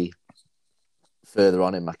get me further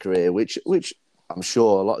on in my career, which I'm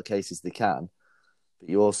sure a lot of cases they can. But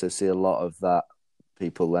you also see a lot of that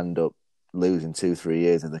people end up losing 2-3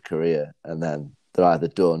 years of their career, and then they're either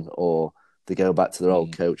done or they go back to their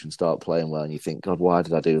old coach and start playing well, and you think, God, why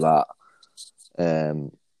did I do that?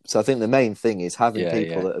 So I think the main thing is having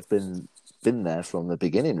people that have been there from the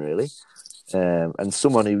beginning, really, and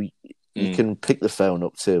someone who you can pick the phone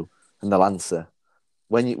up to and they'll answer.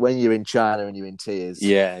 When you're in China and you're in tears,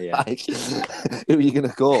 like, who are you going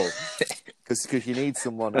to call? Because you need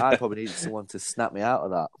someone. I probably needed someone to snap me out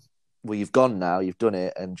of that. Well, you've gone now, you've done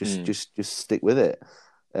it, and just stick with it,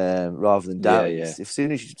 rather than doubt. As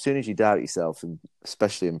soon as you doubt yourself, and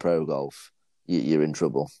especially in pro golf, you're in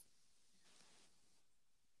trouble.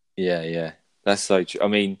 Yeah. That's so true. I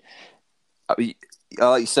mean, like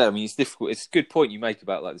you said, I mean, it's difficult. It's a good point you make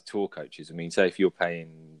about like the tour coaches. I mean, say if you're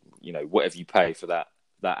paying, whatever you pay for that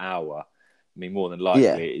hour, I mean, more than likely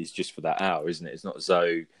it is just for that hour, isn't it? It's not as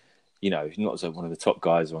though, not as though one of the top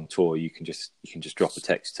guys on tour you can just drop a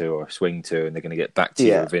text to or a swing to, and they're going to get back to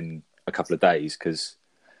you within a couple of days because,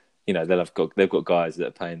 they've got guys that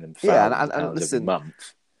are paying them thousands of pounds every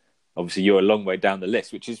month. Obviously, you're a long way down the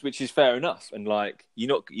list, which is fair enough. And like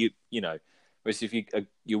whereas if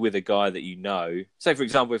you're with a guy that say for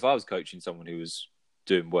example, if I was coaching someone who was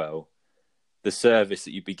doing well, the service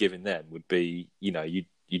that you'd be giving them would be, you'd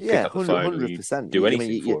pick up the phone and you'd do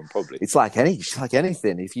anything for them, probably. It's like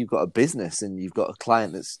anything. If you've got a business and you've got a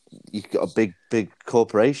client you've got a big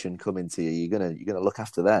corporation coming to you, you're gonna look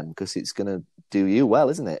after them because it's gonna do you well,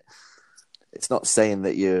 isn't it? It's not saying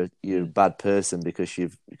that you're a bad person because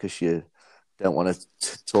you don't want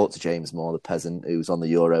to talk to James Maw, the peasant who's on the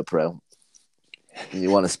Euro Pro. And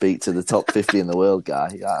you want to speak to the top 50 in the world guy.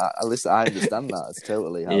 I understand that. It's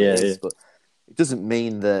totally how it is, but it doesn't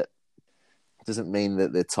mean that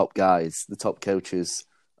the top guys, the top coaches,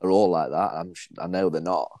 are all like that. I know they're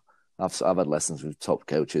not. I've had lessons with top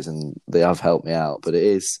coaches, and they have helped me out. But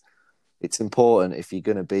it's important if you're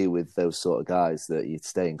going to be with those sort of guys that you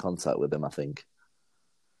stay in contact with them. I think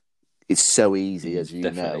it's so easy, as you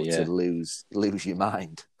know, Definitely, to lose your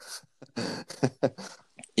mind.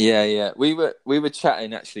 Yeah. We were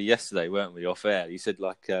chatting actually yesterday, weren't we, off air? You said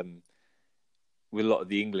like with a lot of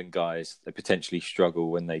the England guys, they potentially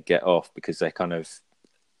struggle when they get off because they kind of,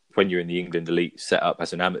 when you're in the England elite setup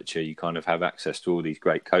as an amateur, you kind of have access to all these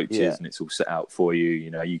great coaches and it's all set out for you.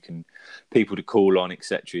 You know, you can people to call on,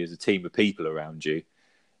 etc. There's a team of people around you.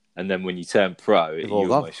 And then when you turn pro, you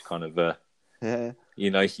almost kind of,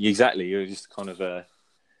 you know, exactly. You're just kind of a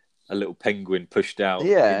little penguin pushed out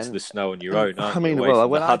into the snow on your own, aren't you?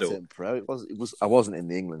 When I turned pro, it was I wasn't in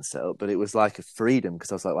the England setup, but it was like a freedom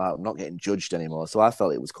because I was like, wow, I'm not getting judged anymore. So I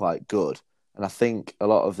felt it was quite good. And I think a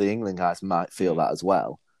lot of the England guys might feel that as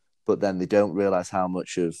well. But then they don't realise how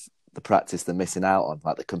much of the practice they're missing out on,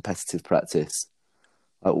 like the competitive practice.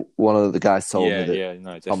 Like one of the guys told me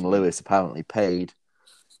that Tom Lewis apparently paid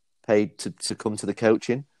to come to the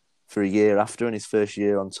coaching for a year after in his first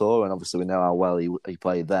year on tour, and obviously we know how well he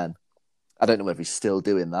played then. I don't know whether he's still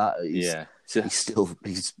doing that. He's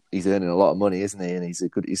earning a lot of money, isn't he? And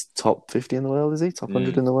he's top 50 in the world, is he? Top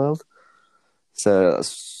 100 in the world. So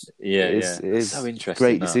it's so interesting.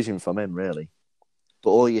 Great decision from him, really. But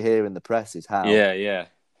all you hear in the press is how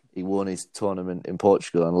he won his tournament in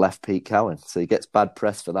Portugal and left Pete Cowan. So he gets bad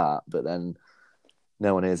press for that, but then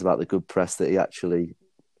no one hears about the good press that he actually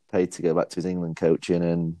paid to go back to his England coaching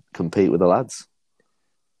and compete with the lads.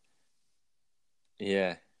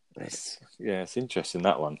 Yeah. It's interesting,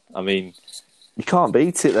 that one. I mean, you can't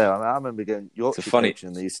beat it, though. I remember going Yorkshire coaching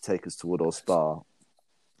and they used to take us to Woodhall Spa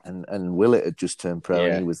and Willett had just turned pro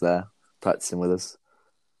and he was there practicing with us,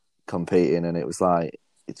 competing, and it was like,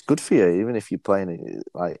 it's good for you, even if you're playing,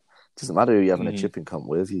 like, it doesn't matter who you're having a chipping comp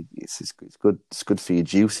with, it's good for your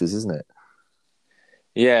juices, isn't it?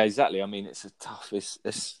 Yeah, exactly. I mean, it's a tough,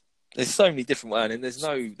 there's so many different ways, and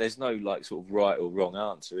there's no like sort of right or wrong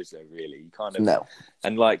answer, is there? Really, you kind of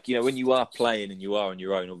and like, you know, when you are playing and you are on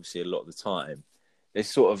your own, obviously a lot of the time, there's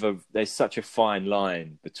such a fine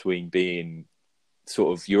line between being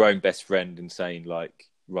sort of your own best friend and saying like,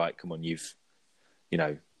 right, come on,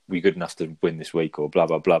 we're good enough to win this week or blah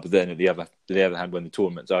blah blah. But then at the other hand, when the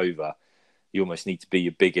tournament's over, you almost need to be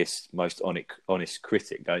your biggest, most honest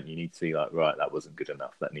critic, don't you? You need to be like, right, that wasn't good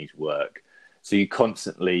enough, that needs work. So you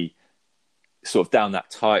constantly sort of down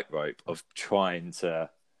that tightrope of trying to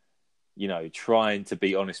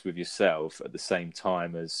be honest with yourself at the same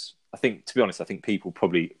time as, I think, to be honest, I think people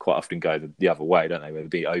probably quite often go the other way, don't they? Where they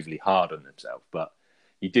be overly hard on themselves. But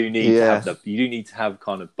you do need to have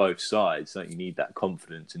kind of both sides. Don't you? Need that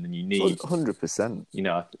confidence, and then you need 100%. You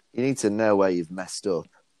know, you need to know where you've messed up,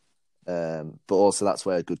 but also that's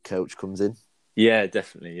where a good coach comes in. Yeah,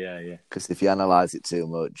 definitely. Yeah. Because if you analyse it too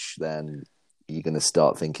much, then you're going to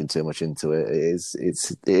start thinking too much into it. It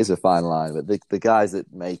is a fine line, but the guys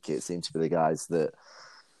that make it seem to be the guys that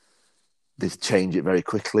they change it very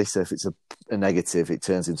quickly. So if it's a negative, it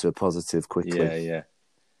turns into a positive quickly. Yeah.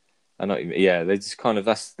 I know. Yeah, they just kind of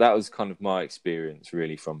that was kind of my experience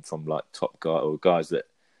really from like top guy or guys that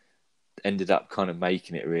ended up kind of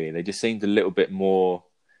making it. Really, they just seemed a little bit more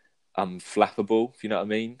flappable. If you know what I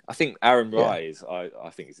mean. I think Aaron Rai I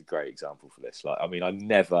think is a great example for this. Like, I mean, I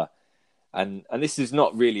never. And this is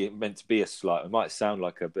not really meant to be a slight. It might sound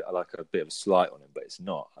like a bit of a slight on him, but it's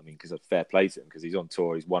not. I mean, because fair play to him, because he's on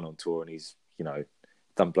tour, he's won on tour, and he's, you know,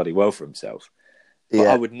 done bloody well for himself. But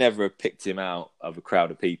I would never have picked him out of a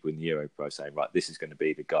crowd of people in the Europro saying, right, this is going to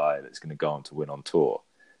be the guy that's going to go on to win on tour.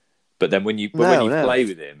 But then when you play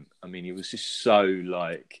with him, I mean, he was just so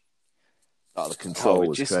like, the control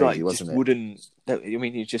was just crazy, wasn't it? I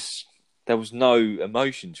mean, there was no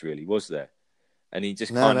emotions really, was there? And he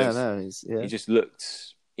just he just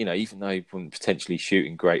looked, you know, even though he wasn't potentially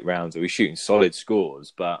shooting great rounds or he was shooting solid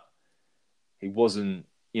scores, but he wasn't,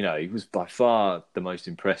 you know, he was by far the most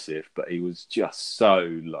impressive, but he was just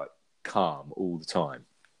so like calm all the time.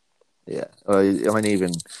 Yeah. I mean,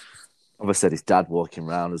 even, I've said his dad walking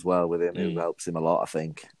around as well with him, who helps him a lot, I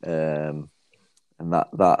think. And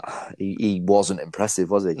that he wasn't impressive,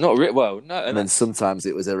 was he? Not well, no. And then sometimes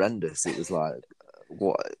it was horrendous. It was like,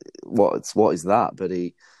 what is that? But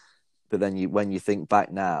then when you think back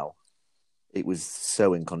now, it was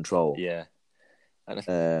so in control. Yeah,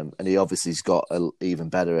 and he obviously's got even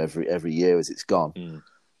better every year as it's gone.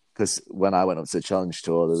 Because when I went up to the Challenge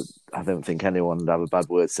Tour, I don't think anyone would have a bad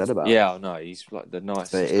word said about him. Yeah, no, he's like the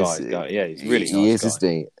nicest guy. Yeah, he's really nice. He is, isn't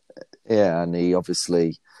he? Yeah, and he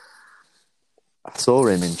obviously, I saw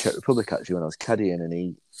him in Czech Republic actually when I was caddying, and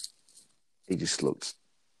he just looked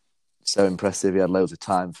so impressive. He had loads of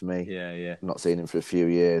time for me. Yeah. I've not seen him for a few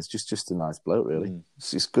years. Just a nice bloke, really.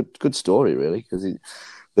 It's just good story, really, because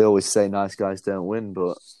they always say nice guys don't win,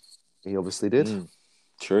 but He obviously did.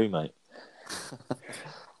 True, mate.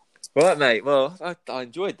 Right, mate. Well, I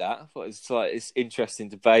enjoyed that. I thought it's interesting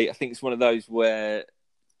debate. I think it's one of those where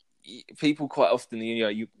people quite often,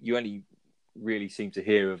 you only really seem to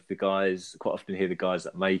hear of the guys. Quite often hear the guys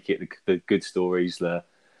that make it, the good stories, the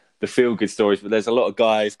feel good stories. But there's a lot of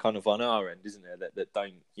guys kind of on our end, isn't there, that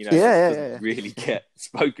don't, doesn't really get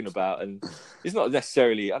spoken about. And it's not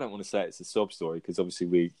necessarily. I don't want to say it's a sob story because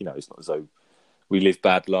obviously it's not as though we live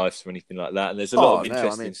bad lives or anything like that. And there's a lot of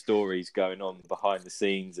interesting stories going on behind the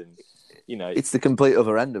scenes, and it's the complete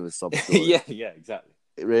other end of a sob story. yeah, exactly.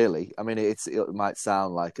 Really, I mean, it might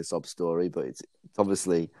sound like a sob story, but it's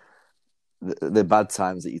obviously the bad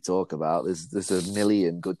times that you talk about. There's a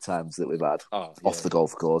million good times that we've had off the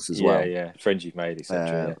golf course as well. Yeah, friends you've made,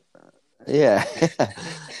 etc. Yeah.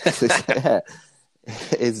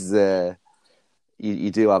 It's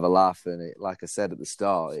you do have a laugh, and like I said at the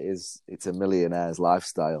start, it's a millionaire's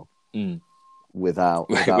lifestyle without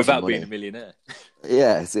being a millionaire.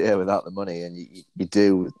 Yeah, without the money, and you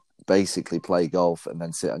do basically play golf and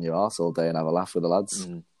then sit on your arse all day and have a laugh with the lads,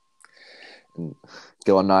 and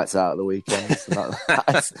go on nights out at the weekends. And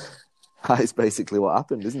that's basically what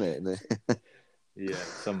happened, isn't it? Yeah,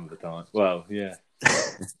 some of the time. Well, yeah,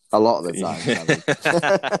 a lot of the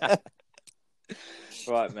time.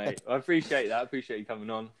 Right, mate. I appreciate that. I appreciate you coming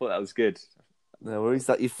on. Thought that was good. No worries. Is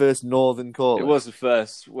that your first northern call? It was the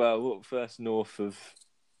first. Well, first north of.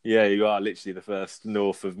 Yeah, you are literally the first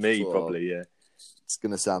north of me, probably. Yeah. It's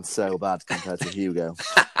going to sound so bad compared to Hugo.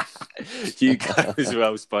 Hugo is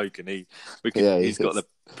well spoken. He's got the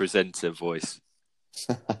presenter voice.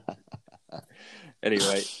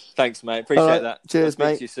 Anyway, thanks, mate. Appreciate that. Cheers,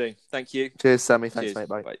 mate. Speak to you soon. Thank you. Cheers, Sammy. Thanks, mate.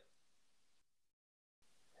 Bye.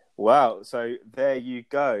 Wow, so there you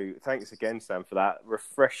go. Thanks again, Sam, for that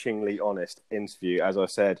refreshingly honest interview, as I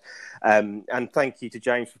said. And thank you to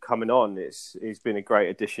James for coming on. It's been a great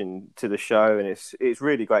addition to the show, and it's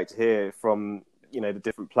really great to hear from the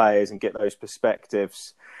different players and get those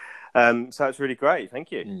perspectives. So it's really great.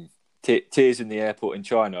 Thank you. Tears in the airport in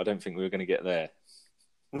China. I don't think we were going to get there.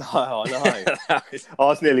 No, I know. I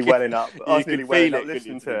was nearly welling up.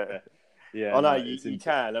 Listening to it. Yeah, I know you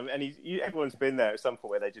can. I mean, and everyone's been there at some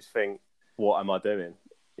point where they just think, "What am I doing?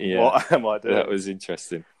 Yeah. What am I doing?" That was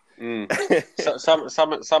interesting. So, some of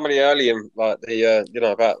the early like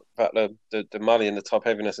the about the money and the top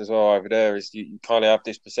heaviness as well over there is you kind of have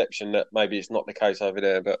this perception that maybe it's not the case over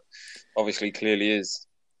there, but obviously clearly is.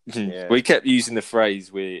 Yeah. We kept using the phrase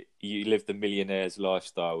where you live the millionaire's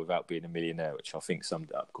lifestyle without being a millionaire, which I think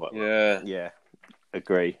summed it up quite well. Yeah.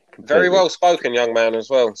 Agree. Completely. Very well spoken, young man, as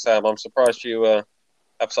well, Sam. I'm surprised you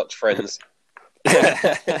have such friends.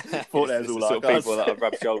 Thought there was all sort of people that I've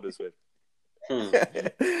rubbed shoulders with.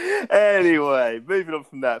 Anyway, moving on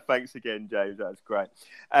from that, thanks again, James. That's great.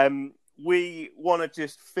 We want to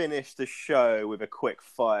just finish the show with a quick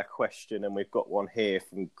fire question, and we've got one here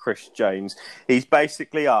from Chris James. He's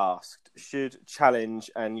basically asked, should Challenge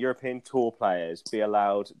and European Tour players be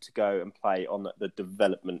allowed to go and play on the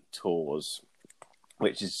development tours?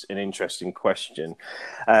 Which is an interesting question.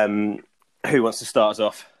 Who wants to start us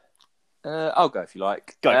off? I'll go if you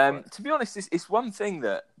like. Go for it. To be honest, it's one thing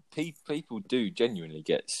that people do genuinely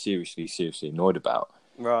get seriously annoyed about.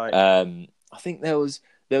 Right. I think there was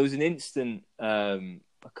an instant a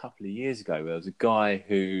couple of years ago where there was a guy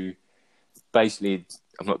who basically,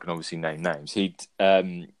 I'm not going to obviously name names. He'd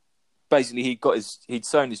sewn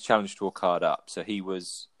his Challenge Tour card up, so he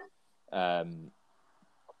was.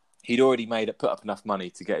 He'd already put up enough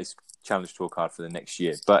money to get his Challenge Tour card for the next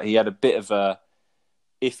year, but he had a bit of a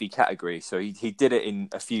iffy category, so he did it in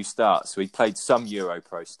a few starts. So he played some Euro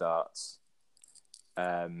Pro starts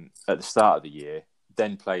at the start of the year,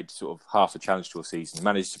 then played sort of half a Challenge Tour season,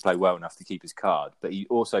 managed to play well enough to keep his card, but he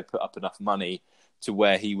also put up enough money to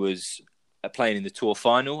where he was playing in the Tour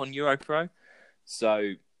final on Euro Pro.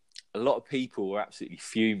 So a lot of people were absolutely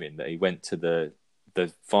fuming that he went to the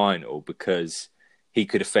final because he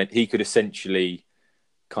could essentially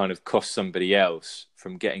kind of cost somebody else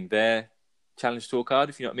from getting their Challenge Tour card,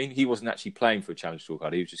 if you know what I mean. He wasn't actually playing for a Challenge Tour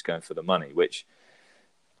card. He was just going for the money, which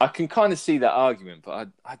I can kind of see that argument, but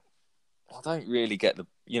I don't really get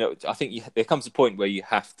I think there comes a point where you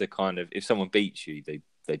have to kind of, if someone beats you,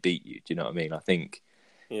 they beat you. Do you know what I mean? I think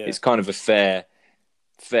it's kind of a fair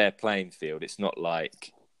playing field. It's not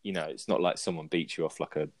like, someone beats you off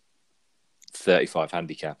like a 35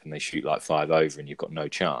 handicap and they shoot like 5 over and you've got no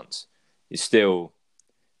chance. It's still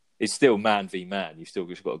man v man. You've still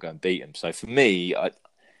just got to go and beat them. So for me, I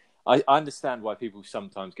understand why people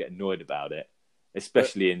sometimes get annoyed about it,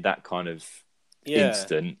 especially in that kind of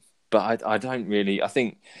instant. But I don't really. I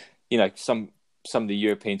think some some of the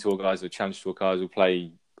European Tour guys or Challenge Tour guys will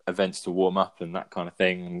play events to warm up and that kind of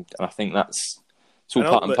thing. And I think it's all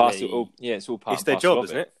part and parcel. It's all part it's and their parcel job, of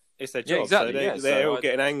isn't it. it? It's their Yeah, job. exactly. So they're all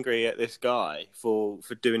getting angry at this guy for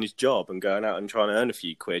doing his job and going out and trying to earn a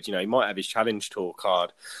few quid. You know, he might have his Challenge Tour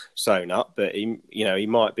card sewn up, but he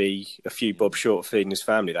might be a few bob short of feeding his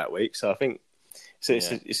family that week. So I think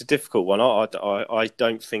it's a difficult one. I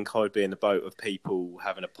don't think I'd be in the boat of people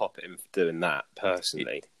having a pop at him for doing that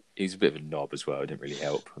personally. He's a bit of a knob as well. It didn't really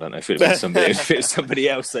help. I don't know if it was somebody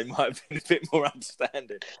else, they might have been a bit more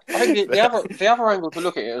understanding. I think the other angle to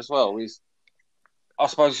look at it as well is, I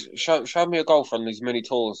suppose, show me a golfer on these mini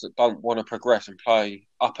tours that don't want to progress and play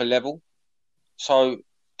upper level. So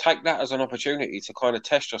take that as an opportunity to kind of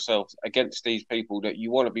test yourself against these people that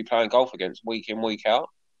you want to be playing golf against week in, week out.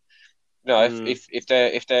 You know,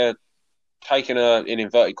 if they're taking in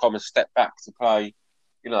inverted commas step back to play,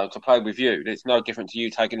 to play with you, it's no different to you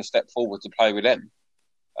taking a step forward to play with them.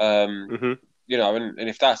 And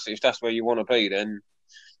if that's where you want to be, then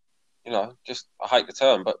just, I hate the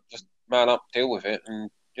term, but just man up, deal with it,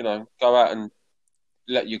 and go out and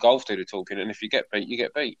let your golf do the talking. And if you get beat, you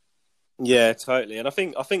get beat. Yeah, totally. And I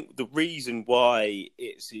think the reason why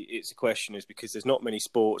it's a question is because there's not many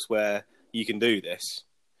sports where you can do this,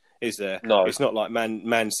 is there? No, it's not like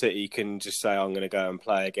Man City can just say, I'm going to go and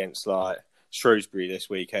play against like Shrewsbury this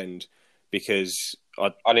weekend because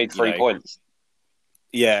I need 3 points.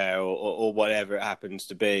 Yeah, or whatever it happens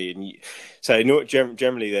to be. And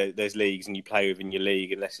generally there's leagues and you play within your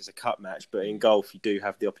league unless it's a cup match. But in golf, you do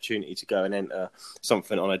have the opportunity to go and enter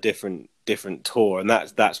something on a different tour, and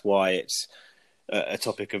that's why it's a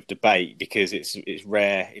topic of debate, because it's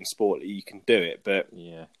rare in sport that you can do it. But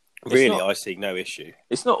yeah, really, I see no issue.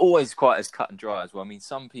 It's not always quite as cut and dry as well. I mean,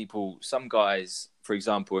 some guys, for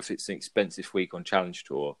example, if it's an expensive week on Challenge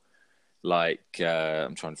Tour, like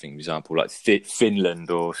I'm trying to think of an example, like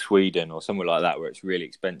Finland or Sweden or somewhere like that, where it's really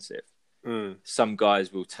expensive. Some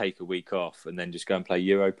guys will take a week off and then just go and play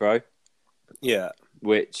Euro Pro. Yeah,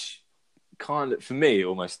 which kind of, for me,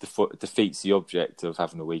 almost defeats the object of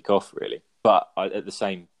having a week off, really. But at the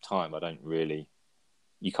same time,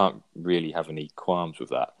 you can't really have any qualms with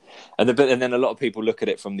that. And then a lot of people look at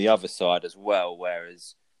it from the other side as well,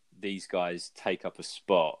 whereas these guys take up a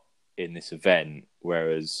spot in this event,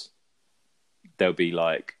 whereas there'll be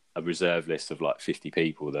like a reserve list of like 50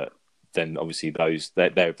 people that then obviously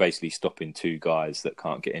they're basically stopping 2 guys that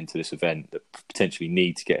can't get into this event that potentially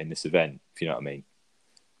need to get in this event, if you know what I mean.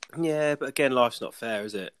 Yeah, but again, life's not fair,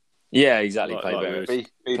 is it? Yeah, exactly.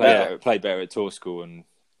 Play better at tour school and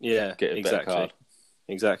get a better card.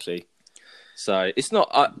 Exactly. So it's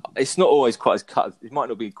not always quite as cut. It might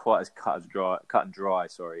not be quite as cut and dry.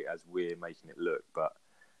 Sorry, as we're making it look, but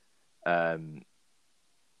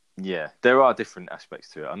yeah, there are different aspects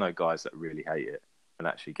to it. I know guys that really hate it and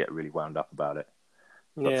actually get really wound up about it.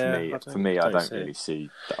 But for me, I don't really see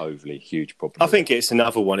the overly huge problem. I think it's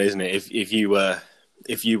another one, isn't it? If you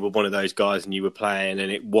were one of those guys and you were playing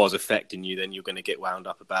and it was affecting you, then you're going to get wound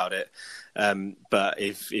up about it. But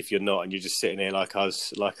if you're not and you're just sitting here like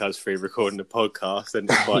us three recording the podcast, then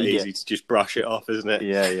it's quite easy to just brush it off, isn't it?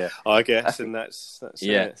 Yeah. I guess, and that's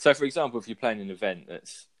yeah. It. So, for example, if you're playing an event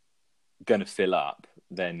that's going to fill up,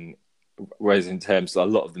 then whereas in terms a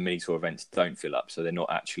lot of the mini tour events don't fill up, so they're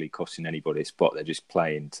not actually costing anybody a spot; they're just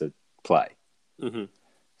playing to play. Mm-hmm.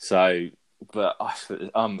 So. But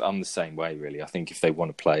I'm the same way, really. I think if they want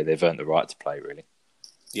to play, they've earned the right to play, really.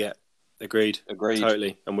 Yeah, agreed.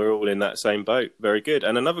 Totally. And we're all in that same boat. Very good.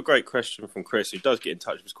 And another great question from Chris, who does get in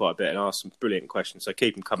touch with us quite a bit and asks some brilliant questions. So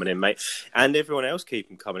keep them coming in, mate. And everyone else, keep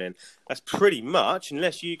them coming in. That's pretty much,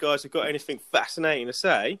 unless you guys have got anything fascinating to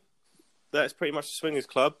say, that's pretty much the Swingers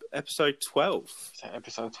Club, episode 12. Is that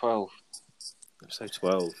episode 12? Episode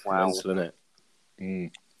 12. Wow. Mental, isn't it?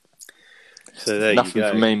 Mm. So there Nothing you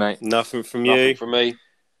go. From me, mate. Nothing from you. Nothing from me.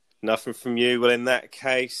 Nothing from you. Well, in that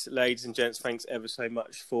case, ladies and gents, thanks ever so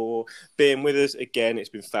much for being with us. Again, it's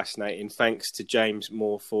been fascinating. Thanks to James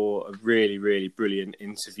Maw for a really, really brilliant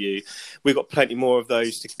interview. We've got plenty more of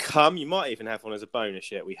those to come. You might even have one as a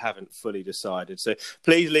bonus yet. We haven't fully decided. So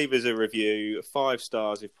please leave us a review, 5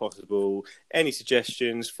 stars if possible. Any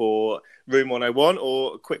suggestions for Room 101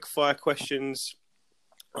 or quick fire questions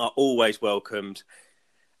are always welcomed.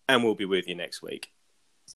 And we'll be with you next week.